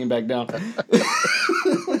 and then I came back down.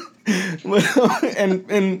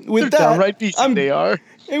 and with that, downright decent they are.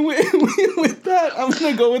 And with that, I'm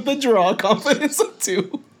gonna go with the draw. Confidence of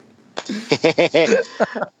 2.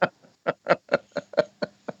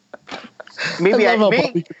 Maybe I love how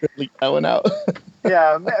Bobby could leak that one out.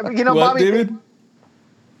 Yeah, what, Bobby. David?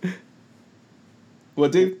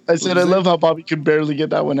 What, Dave? I said I love how Bobby could barely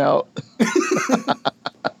get that one out.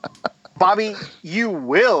 Bobby, you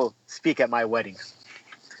will speak at my wedding.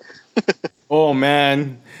 Oh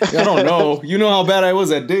man, I don't know. You know how bad I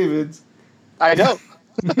was at David's. I know.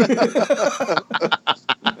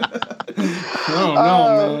 Oh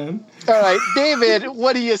no, man. All right, David,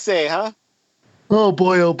 what do you say, huh? Oh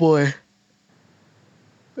boy.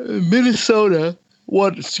 Minnesota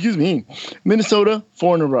 4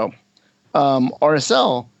 in a row.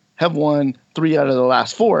 RSL have won 3 out of the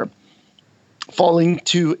last 4, falling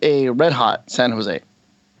to a red hot San Jose.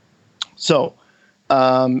 So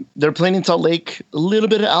they're playing in Salt Lake, a little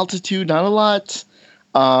bit of altitude, not a lot.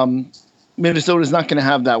 Minnesota's not going to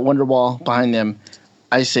have that wonder wall behind them.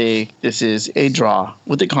 I say this is a draw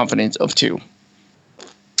with the confidence of 2.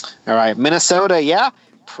 All right, Minnesota,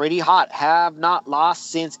 pretty hot. Have not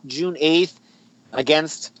lost since June 8th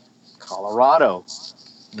against Colorado.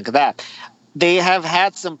 Look at that. They have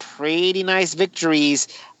had some pretty nice victories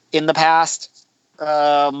in the past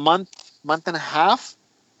month and a half.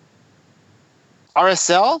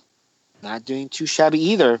 RSL, not doing too shabby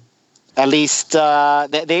either. At least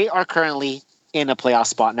they are currently in a playoff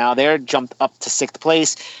spot now. They're jumped up to 6th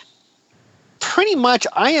place. Pretty much,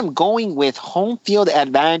 I am going with home field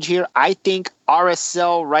advantage here. I think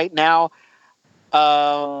RSL right now,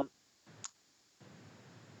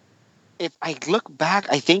 if I look back,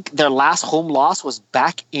 I think their last home loss was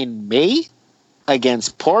back in May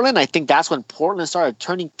against Portland. I think that's when Portland started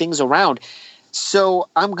turning things around. So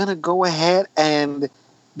I'm going to go ahead and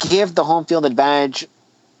give the home field advantage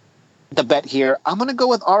the bet here. I'm going to go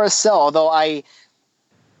with RSL, although I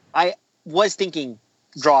was thinking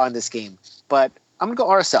draw in this game. But I'm going to go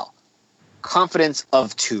RSL. Confidence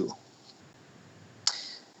of 2.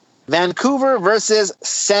 Vancouver versus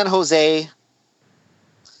San Jose.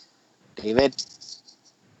 David?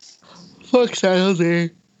 Fuck San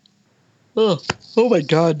Jose. Oh my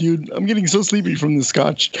God, dude. I'm getting so sleepy from the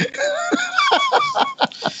scotch.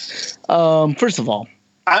 First of all.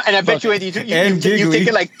 And I bet you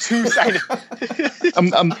thinking like 2 seconds.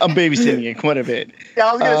 I'm babysitting it quite a bit. Yeah,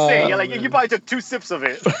 I was gonna say, you probably took 2 sips of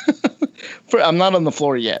it. I'm not on the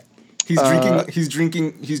floor yet. He's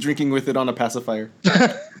drinking with it on a pacifier.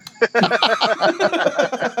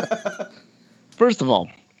 First of all,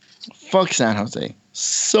 fuck San Jose.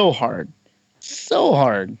 So hard.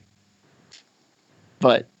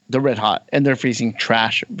 But they're red hot and they're facing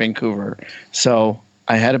trash Vancouver. So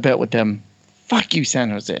I had a bet with them. Fuck you, San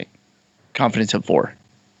Jose. Confidence of 4.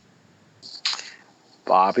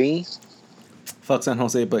 Bobby? Fuck San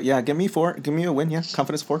Jose, but yeah, give me 4. Give me a win, yeah.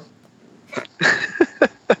 Confidence 4.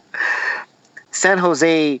 San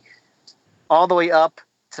Jose all the way up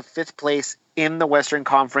to 5th place in the Western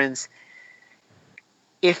Conference.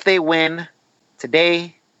 If they win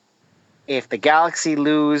today, if the Galaxy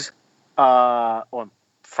lose on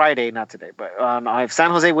Friday, not today, but if San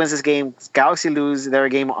Jose wins this game, Galaxy lose their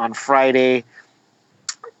game on Friday,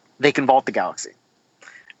 they can vault the Galaxy.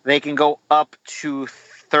 They can go up to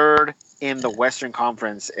 3rd in the Western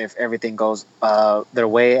Conference if everything goes their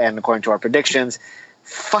way and according to our predictions.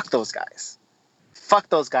 Fuck those guys.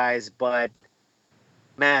 But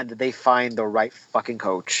man, did they find the right fucking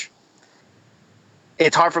coach.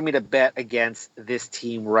 It's hard for me to bet against this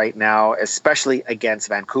team right now, especially against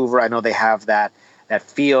Vancouver. I know they have that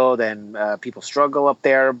field and people struggle up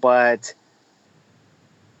there, but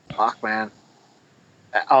fuck, man.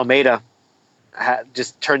 Almeida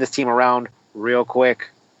just turned this team around real quick,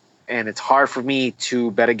 and it's hard for me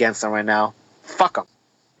to bet against them right now. Fuck them.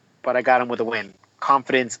 But I got them with a win.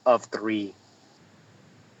 Confidence of 3.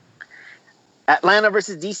 Atlanta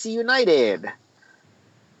versus DC United.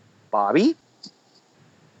 Bobby?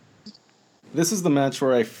 This is the match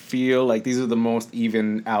where I feel like these are the most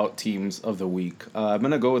even out teams of the week. I'm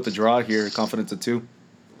going to go with the draw here. Confidence of 2.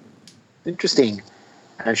 Interesting.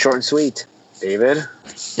 And short and sweet. David?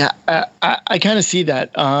 Yeah, I kind of see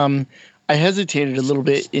that. I hesitated a little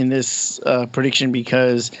bit in this prediction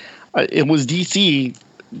because it was DC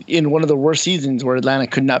in one of the worst seasons where Atlanta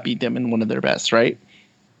could not beat them in one of their best, right?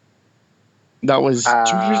 That was 2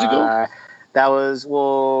 years ago? That was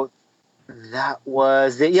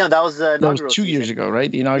 2 years ago,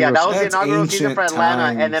 right? The inaugural that was the inaugural season for Atlanta.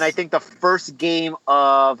 Times. And then I think the first game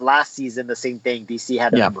of last season, the same thing. DC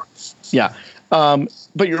had a number. Yeah.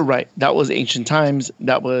 But you're right. That was ancient times.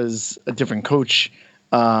 That was a different coach.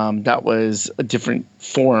 That was a different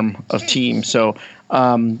form of team. So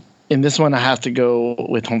in this one, I have to go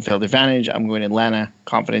with home field advantage. I'm going Atlanta.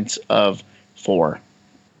 Confidence of 4.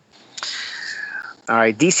 All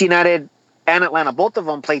right. DC United and Atlanta, both of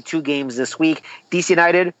them played 2 games this week. DC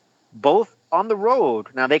United, both on the road.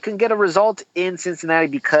 Now, they couldn't get a result in Cincinnati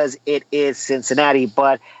because it is Cincinnati.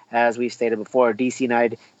 But as we've stated before, DC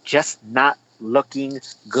United just not looking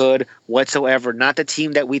good whatsoever. Not the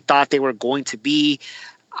team that we thought they were going to be.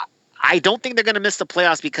 I don't think they're going to miss the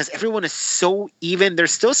playoffs because everyone is so even. They're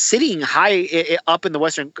still sitting high up in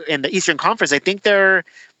the Eastern Conference. I think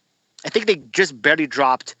they just barely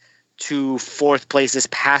dropped to 4th place this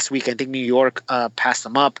past week. I think New York passed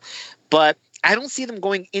them up, but I don't see them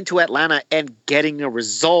going into Atlanta and getting a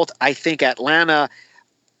result. I think Atlanta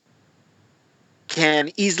can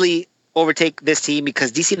easily overtake this team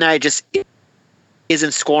because DC United just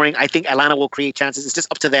isn't scoring. I think Atlanta will create chances. It's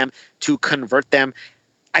just up to them to convert them.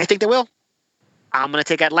 I think they will. I'm going to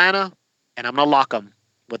take Atlanta, and I'm going to lock them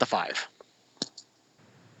with a 5.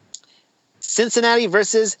 Cincinnati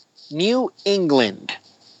versus New England.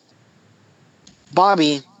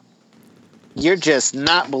 Bobby, you're just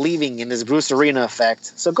not believing in this Bruce Arena effect.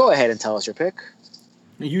 So go ahead and tell us your pick.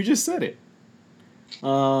 You just said it.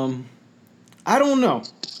 I don't know.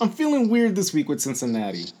 I'm feeling weird this week with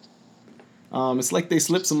Cincinnati. It's like they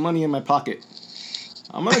slipped some money in my pocket.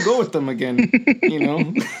 I'm gonna go with them again.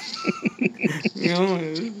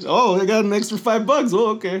 Oh, I got an extra $5. Oh,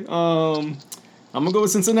 okay. I'm gonna go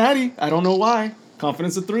with Cincinnati. I don't know why.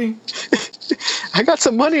 Confidence of 3. I got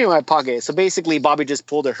some money in my pocket. So basically, Bobby just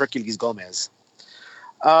pulled a Hercules Gomez.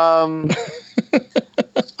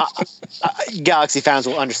 Galaxy fans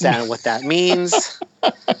will understand what that means.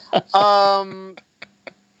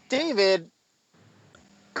 David,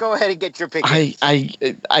 go ahead and get your pick.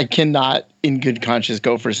 I cannot, in good conscience,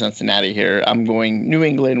 go for Cincinnati here. I'm going New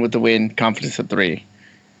England with the win. Confidence of 3.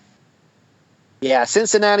 Yeah,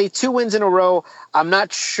 Cincinnati, 2 wins in a row. I'm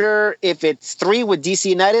not sure if it's 3 with DC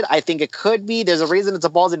United. I think it could be. There's a reason it's a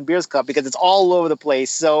Balls and Beers Cup because it's all over the place.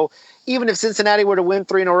 So even if Cincinnati were to win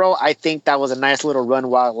 3 in a row, I think that was a nice little run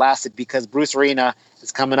while it lasted because Bruce Arena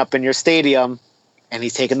is coming up in your stadium and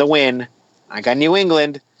he's taking the win. I got New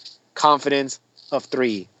England, confidence of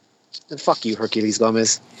 3. And fuck you, Hercules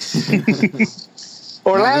Gomez.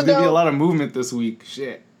 Orlando. There's going to be a lot of movement this week.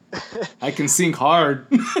 Shit. I can sink hard.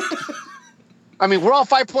 I mean, we're all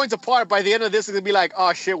 5 points apart. By the end of this, it's going to be like,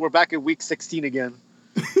 oh, shit, we're back in week 16 again.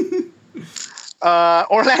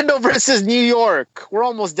 Orlando versus New York. We're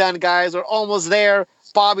almost done, guys. We're almost there.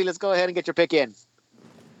 Bobby, let's go ahead and get your pick in.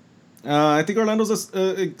 I think Orlando's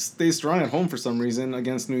stays strong at home for some reason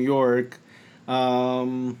against New York.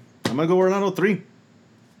 I'm going to go Orlando 3.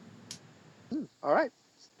 All right.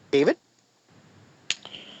 David?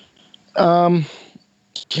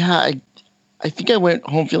 Yeah, I think I went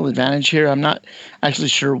home field advantage here. I'm not actually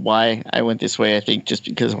sure why I went this way. I think just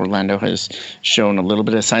because Orlando has shown a little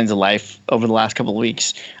bit of signs of life over the last couple of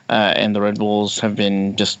weeks, and the Red Bulls have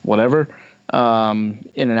been just whatever, in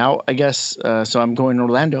and out, I guess. So I'm going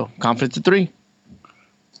Orlando. Confidence of 3.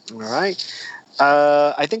 All right.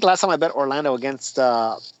 I think last time I bet Orlando against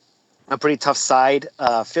a pretty tough side,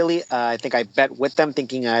 Philly. I think I bet with them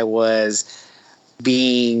thinking I was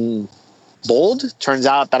being bold. Turns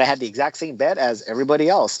out that I had the exact same bet as everybody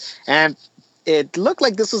else. And it looked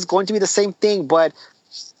like this was going to be the same thing, but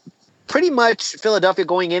pretty much Philadelphia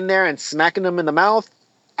going in there and smacking them in the mouth.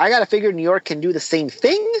 I got to figure New York can do the same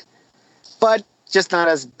thing, but just not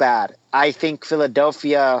as bad. I think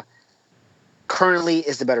Philadelphia currently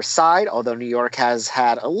is the better side, although New York has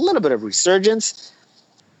had a little bit of resurgence.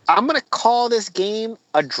 I'm going to call this game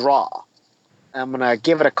a draw. I'm going to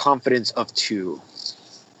give it a confidence of 2.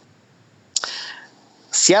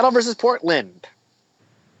 Seattle versus Portland.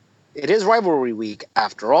 It is rivalry week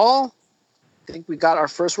after all. I think we got our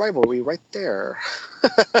first rivalry right there.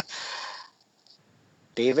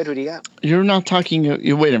 David, who do you got? You're not talking.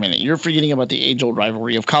 Wait a minute. You're forgetting about the age-old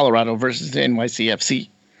rivalry of Colorado versus the NYCFC.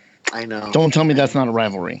 I know. Don't tell me that's not a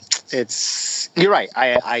rivalry. You're right.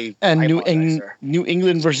 I New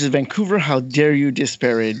England versus Vancouver. How dare you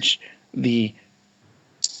disparage the?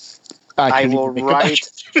 I will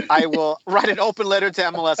write an open letter to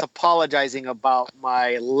MLS apologizing about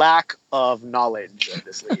my lack of knowledge of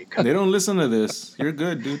this league. They don't listen to this. You're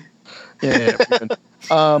good, dude. Yeah.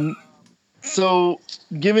 So,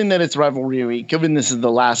 given that it's rivalry week, given this is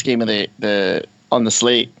the last game of the on the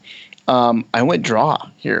slate, I went draw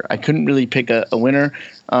here. I couldn't really pick a winner.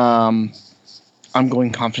 I'm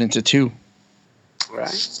going confidence of 2.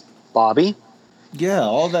 Right, Bobby. Yeah,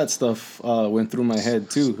 all that stuff went through my head,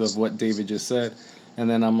 too, of what David just said. And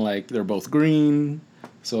then I'm like, they're both green.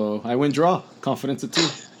 So I went draw. Confidence of 2.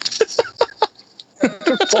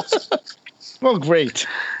 Well, great.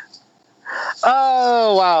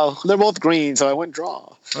 Oh, wow. They're both green, so I went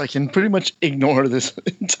draw. I can pretty much ignore this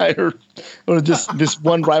entire, or this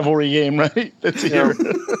one rivalry game, right? That's here.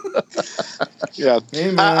 Yeah.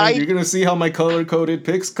 Hey, man, you're going to see how my color-coded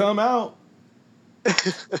picks come out.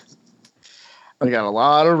 I got a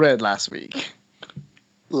lot of red last week.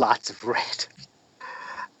 Lots of red.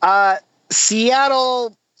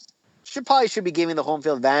 Seattle should be giving the home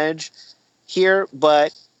field advantage here,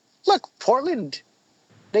 but look, Portland,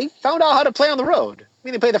 they found out how to play on the road. I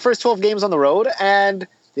mean, they played the first 12 games on the road, and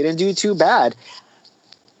they didn't do too bad.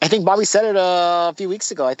 I think Bobby said it a few weeks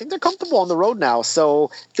ago. I think they're comfortable on the road now. So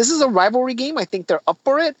this is a rivalry game. I think they're up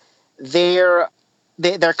for it. They're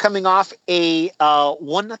coming off a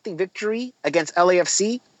 1-0 victory against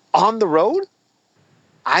LAFC on the road.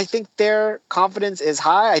 I think their confidence is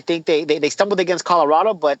high. I think they stumbled against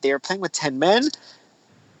Colorado, but they're playing with 10 men. I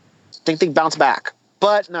think they bounce back,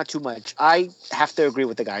 but not too much. I have to agree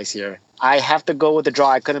with the guys here. I have to go with the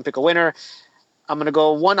draw. I couldn't pick a winner. I'm going to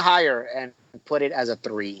go one higher and put it as a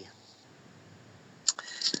 3.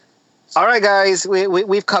 All right, guys,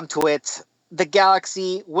 we've come to it. The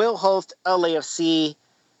Galaxy will host LAFC.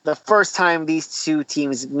 the first time these two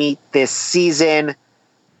teams meet this season.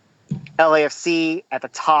 LAFC at the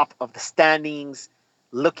top of the standings,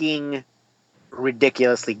 looking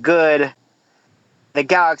ridiculously good. The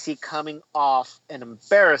Galaxy coming off an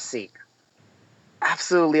embarrassing,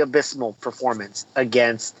 absolutely abysmal performance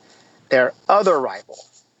against their other rival.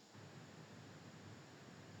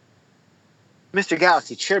 Mr.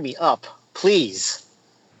 Galaxy, cheer me up, please.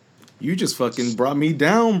 You just fucking brought me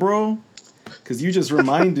down, bro. Because you just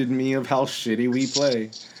reminded me of how shitty we play.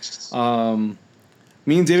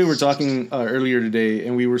 Me and David were talking earlier today,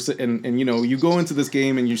 and we were and you know, you go into this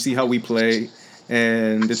game and you see how we play,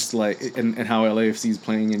 and it's like and how LAFC is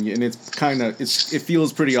playing, and it's kind of it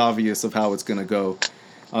feels pretty obvious of how it's gonna go.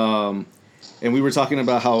 And we were talking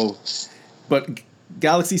about how, but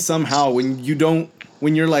Galaxy somehow when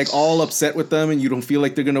you're like all upset with them and you don't feel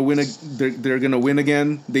like they're gonna win they're gonna win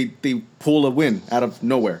again, they pull a win out of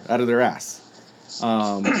nowhere, out of their ass.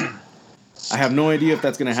 I have no idea if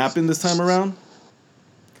that's gonna happen this time around.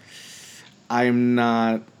 I'm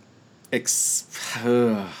not.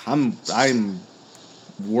 I'm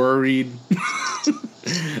worried,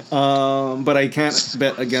 but I can't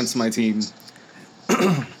bet against my team.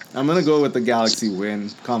 I'm gonna go with the Galaxy win.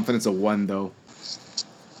 Confidence of 1 though.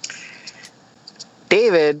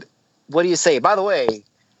 David, what do you say? By the way,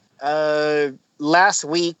 last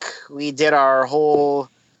week we did our whole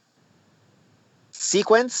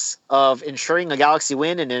sequence of ensuring a Galaxy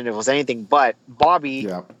win, and then it was anything but. Bobby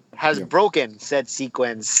has broken said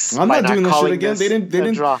sequence. I'm not doing this shit again. They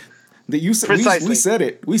didn't draw. We said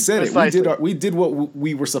it. We said Precisely. it. We did what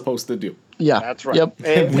we were supposed to do. Yeah, that's right. Yep,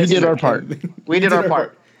 we did our part. We did our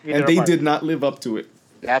part. And they did not live up to it.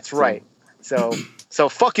 That's right. So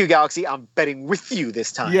fuck you, Galaxy. I'm betting with you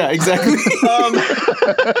this time. Yeah, exactly.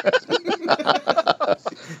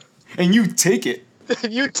 And you take it.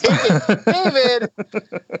 You take it.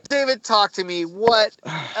 David, talk to me. What?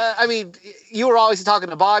 I mean, you were always talking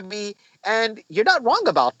to Bobby, and you're not wrong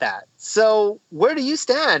about that. So where do you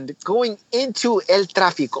stand going into El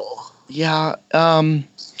Tráfico? Yeah.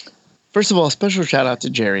 First of all, special shout out to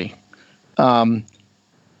Jerry. I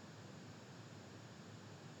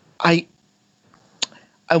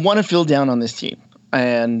want to feel down on this team,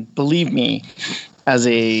 and believe me, as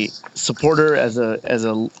a supporter, as a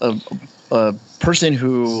person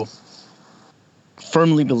who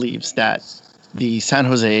firmly believes that the San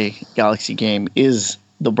Jose Galaxy game is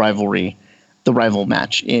the rival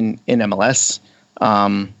match in MLS,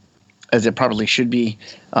 as it probably should be.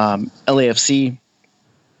 LAFC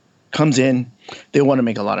comes in, they want to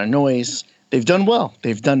make a lot of noise. They've done well.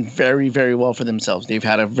 They've done very, very well for themselves. They've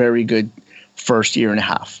had a very good first year and a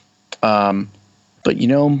half. But, you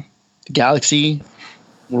know, the Galaxy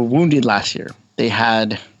were wounded last year. They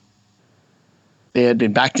had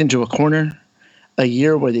been backed into a corner a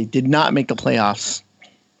year where they did not make the playoffs.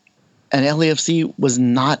 And LAFC was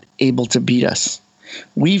not able to beat us.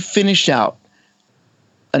 We finished out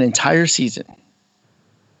an entire season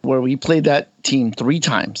where we played that team 3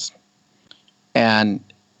 times. And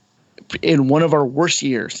in one of our worst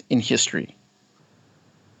years in history.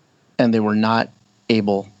 And they were not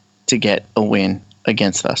able to get a win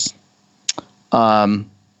against us. The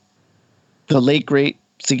late, great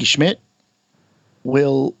Sigi Schmidt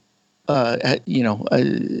will,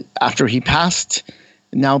 after he passed,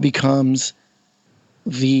 now becomes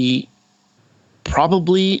the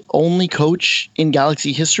probably only coach in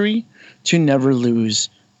Galaxy history to never lose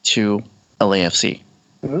to LAFC.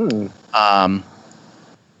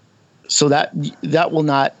 So that will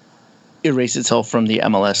not erase itself from the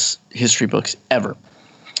MLS history books ever.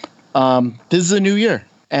 This is a new year,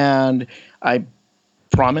 and I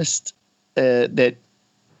promised that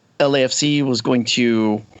LAFC was going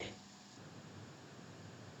to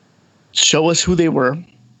show us who they were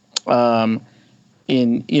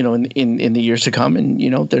in the years to come, and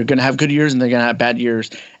they're going to have good years and they're going to have bad years,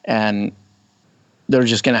 and they're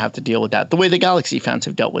just going to have to deal with that the way the Galaxy fans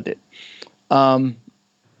have dealt with it.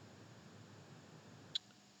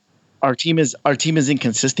 Our team is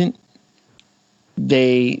inconsistent.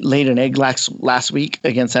 They laid an egg last week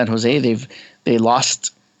against San Jose. They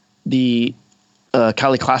lost the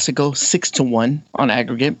Cali Clasico 6-1 on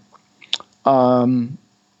aggregate.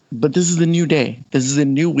 But this is the new day. This is a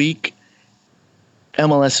new week.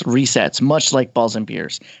 MLS resets, much like Balls and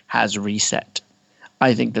Beers has reset.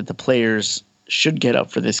 I think that the players should get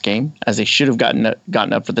up for this game, as they should have gotten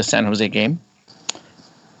up for the San Jose game.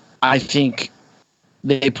 I think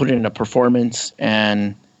they put in a performance,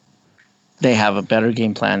 and they have a better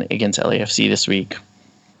game plan against LAFC this week.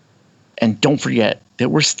 And don't forget that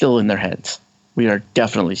we're still in their heads. We are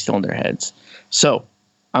definitely still in their heads. So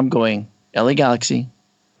I'm going LA Galaxy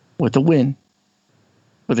with a win,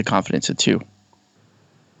 with a confidence of 2.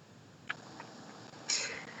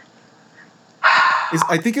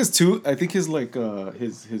 I think his 2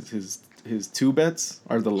 bets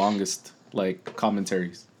are the longest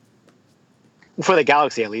commentaries for the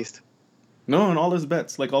Galaxy, at least. No, and all his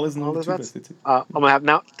bets, all his number 2 bets. I'm gonna have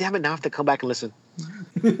now. Damn it! Now I have to come back and listen.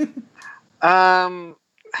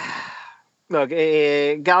 Look,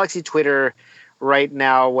 Galaxy Twitter right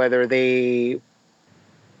now, whether they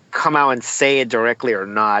come out and say it directly or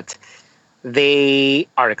not, they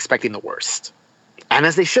are expecting the worst, and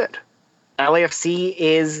as they should. LAFC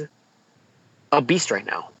is a beast right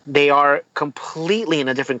now. They are completely in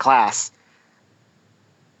a different class.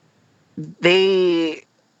 They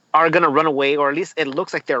are going to run away, or at least it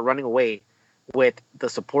looks like they're running away with the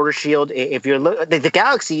supporter shield. If you're the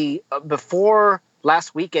Galaxy before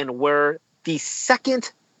last weekend were the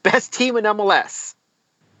second best team in MLS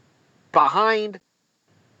behind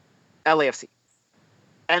LAFC,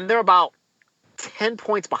 and they're about 10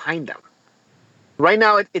 points behind them. Right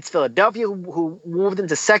now, it's Philadelphia who moved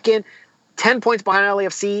into second, 10 points behind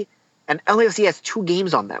LAFC, and LAFC has 2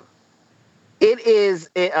 games on them. It is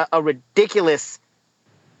a ridiculous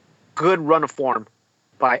good run of form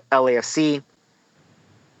by LAFC.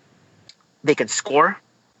 They can score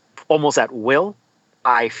almost at will.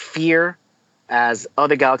 I fear, as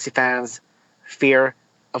other Galaxy fans fear,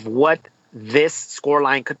 of what this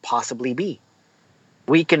scoreline could possibly be.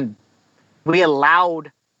 We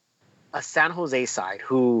allowed a San Jose side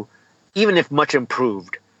who, even if much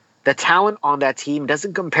improved, the talent on that team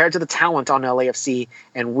doesn't compare to the talent on LAFC,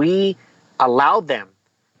 and we allowed them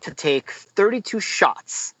to take 32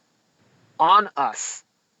 shots on us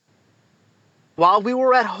while we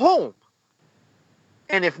were at home.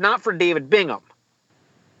 And if not for David Bingham,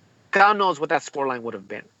 God knows what that scoreline would have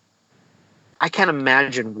been. I can't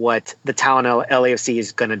imagine what the talent LAFC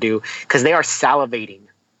is going to do, because they are salivating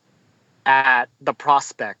at the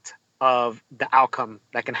prospect of the outcome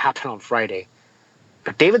that can happen on Friday.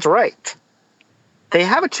 But David's right. They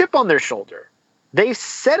have a chip on their shoulder. They've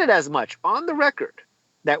said it as much on the record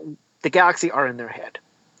that the Galaxy are in their head.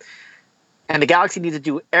 And the Galaxy need to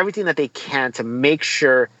do everything that they can to make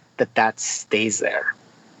sure that that stays there.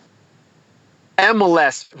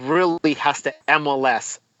 MLS really has to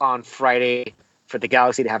MLS on Friday for the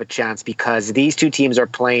Galaxy to have a chance, because these 2 teams are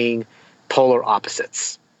playing polar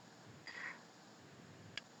opposites.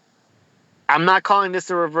 I'm not calling this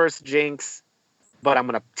a reverse jinx, but I'm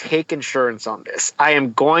going to take insurance on this. I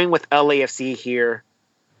am going with LAFC here.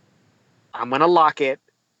 I'm going to lock it.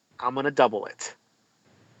 I'm going to double it.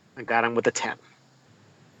 I got him with a 10.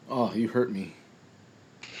 Oh, you hurt me.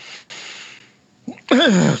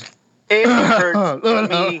 It hurts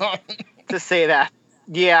me to say that.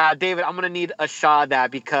 Yeah, David, I'm going to need a shot of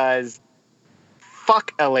that, because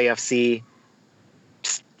fuck LAFC.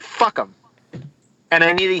 Just fuck them. And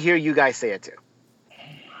I need to hear you guys say it too.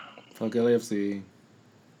 Fuck LAFC.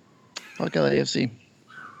 Fuck LAFC.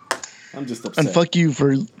 I'm just upset. And fuck you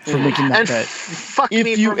for making that bet. Fuck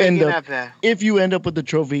me for making that bet. If you end up with the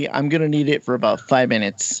trophy, I'm going to need it for about 5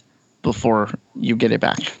 minutes before you get it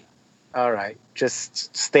back. All right.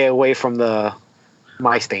 Just stay away from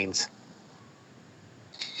my stains.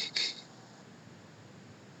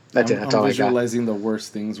 That's it. That's all I got. I'm visualizing the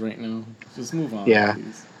worst things right now. Just move on. Yeah.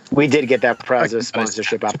 Please. We did get that Prazos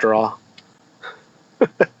sponsorship after all.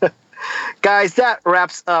 Guys, that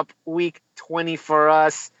wraps up week 20 for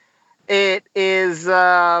us. It is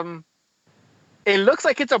it looks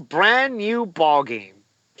like it's a brand new ball game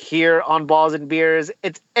here on Balls and Beers.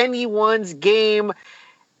 It's anyone's game.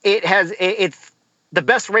 It's the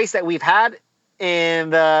best race that we've had on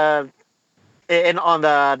the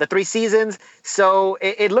 3 seasons. So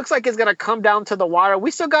it looks like it's going to come down to the wire.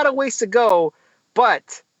 We still got a ways to go,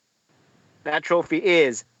 but that trophy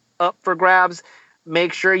is up for grabs.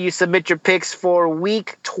 Make sure you submit your picks for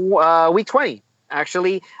week 20.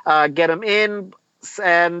 Actually, get them in,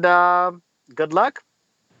 and good luck.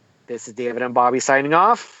 This is David and Bobby signing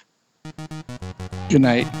off. Good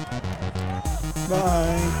night.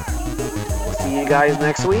 Bye. We'll see you guys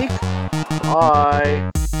next week. Bye.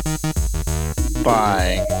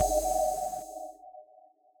 Bye.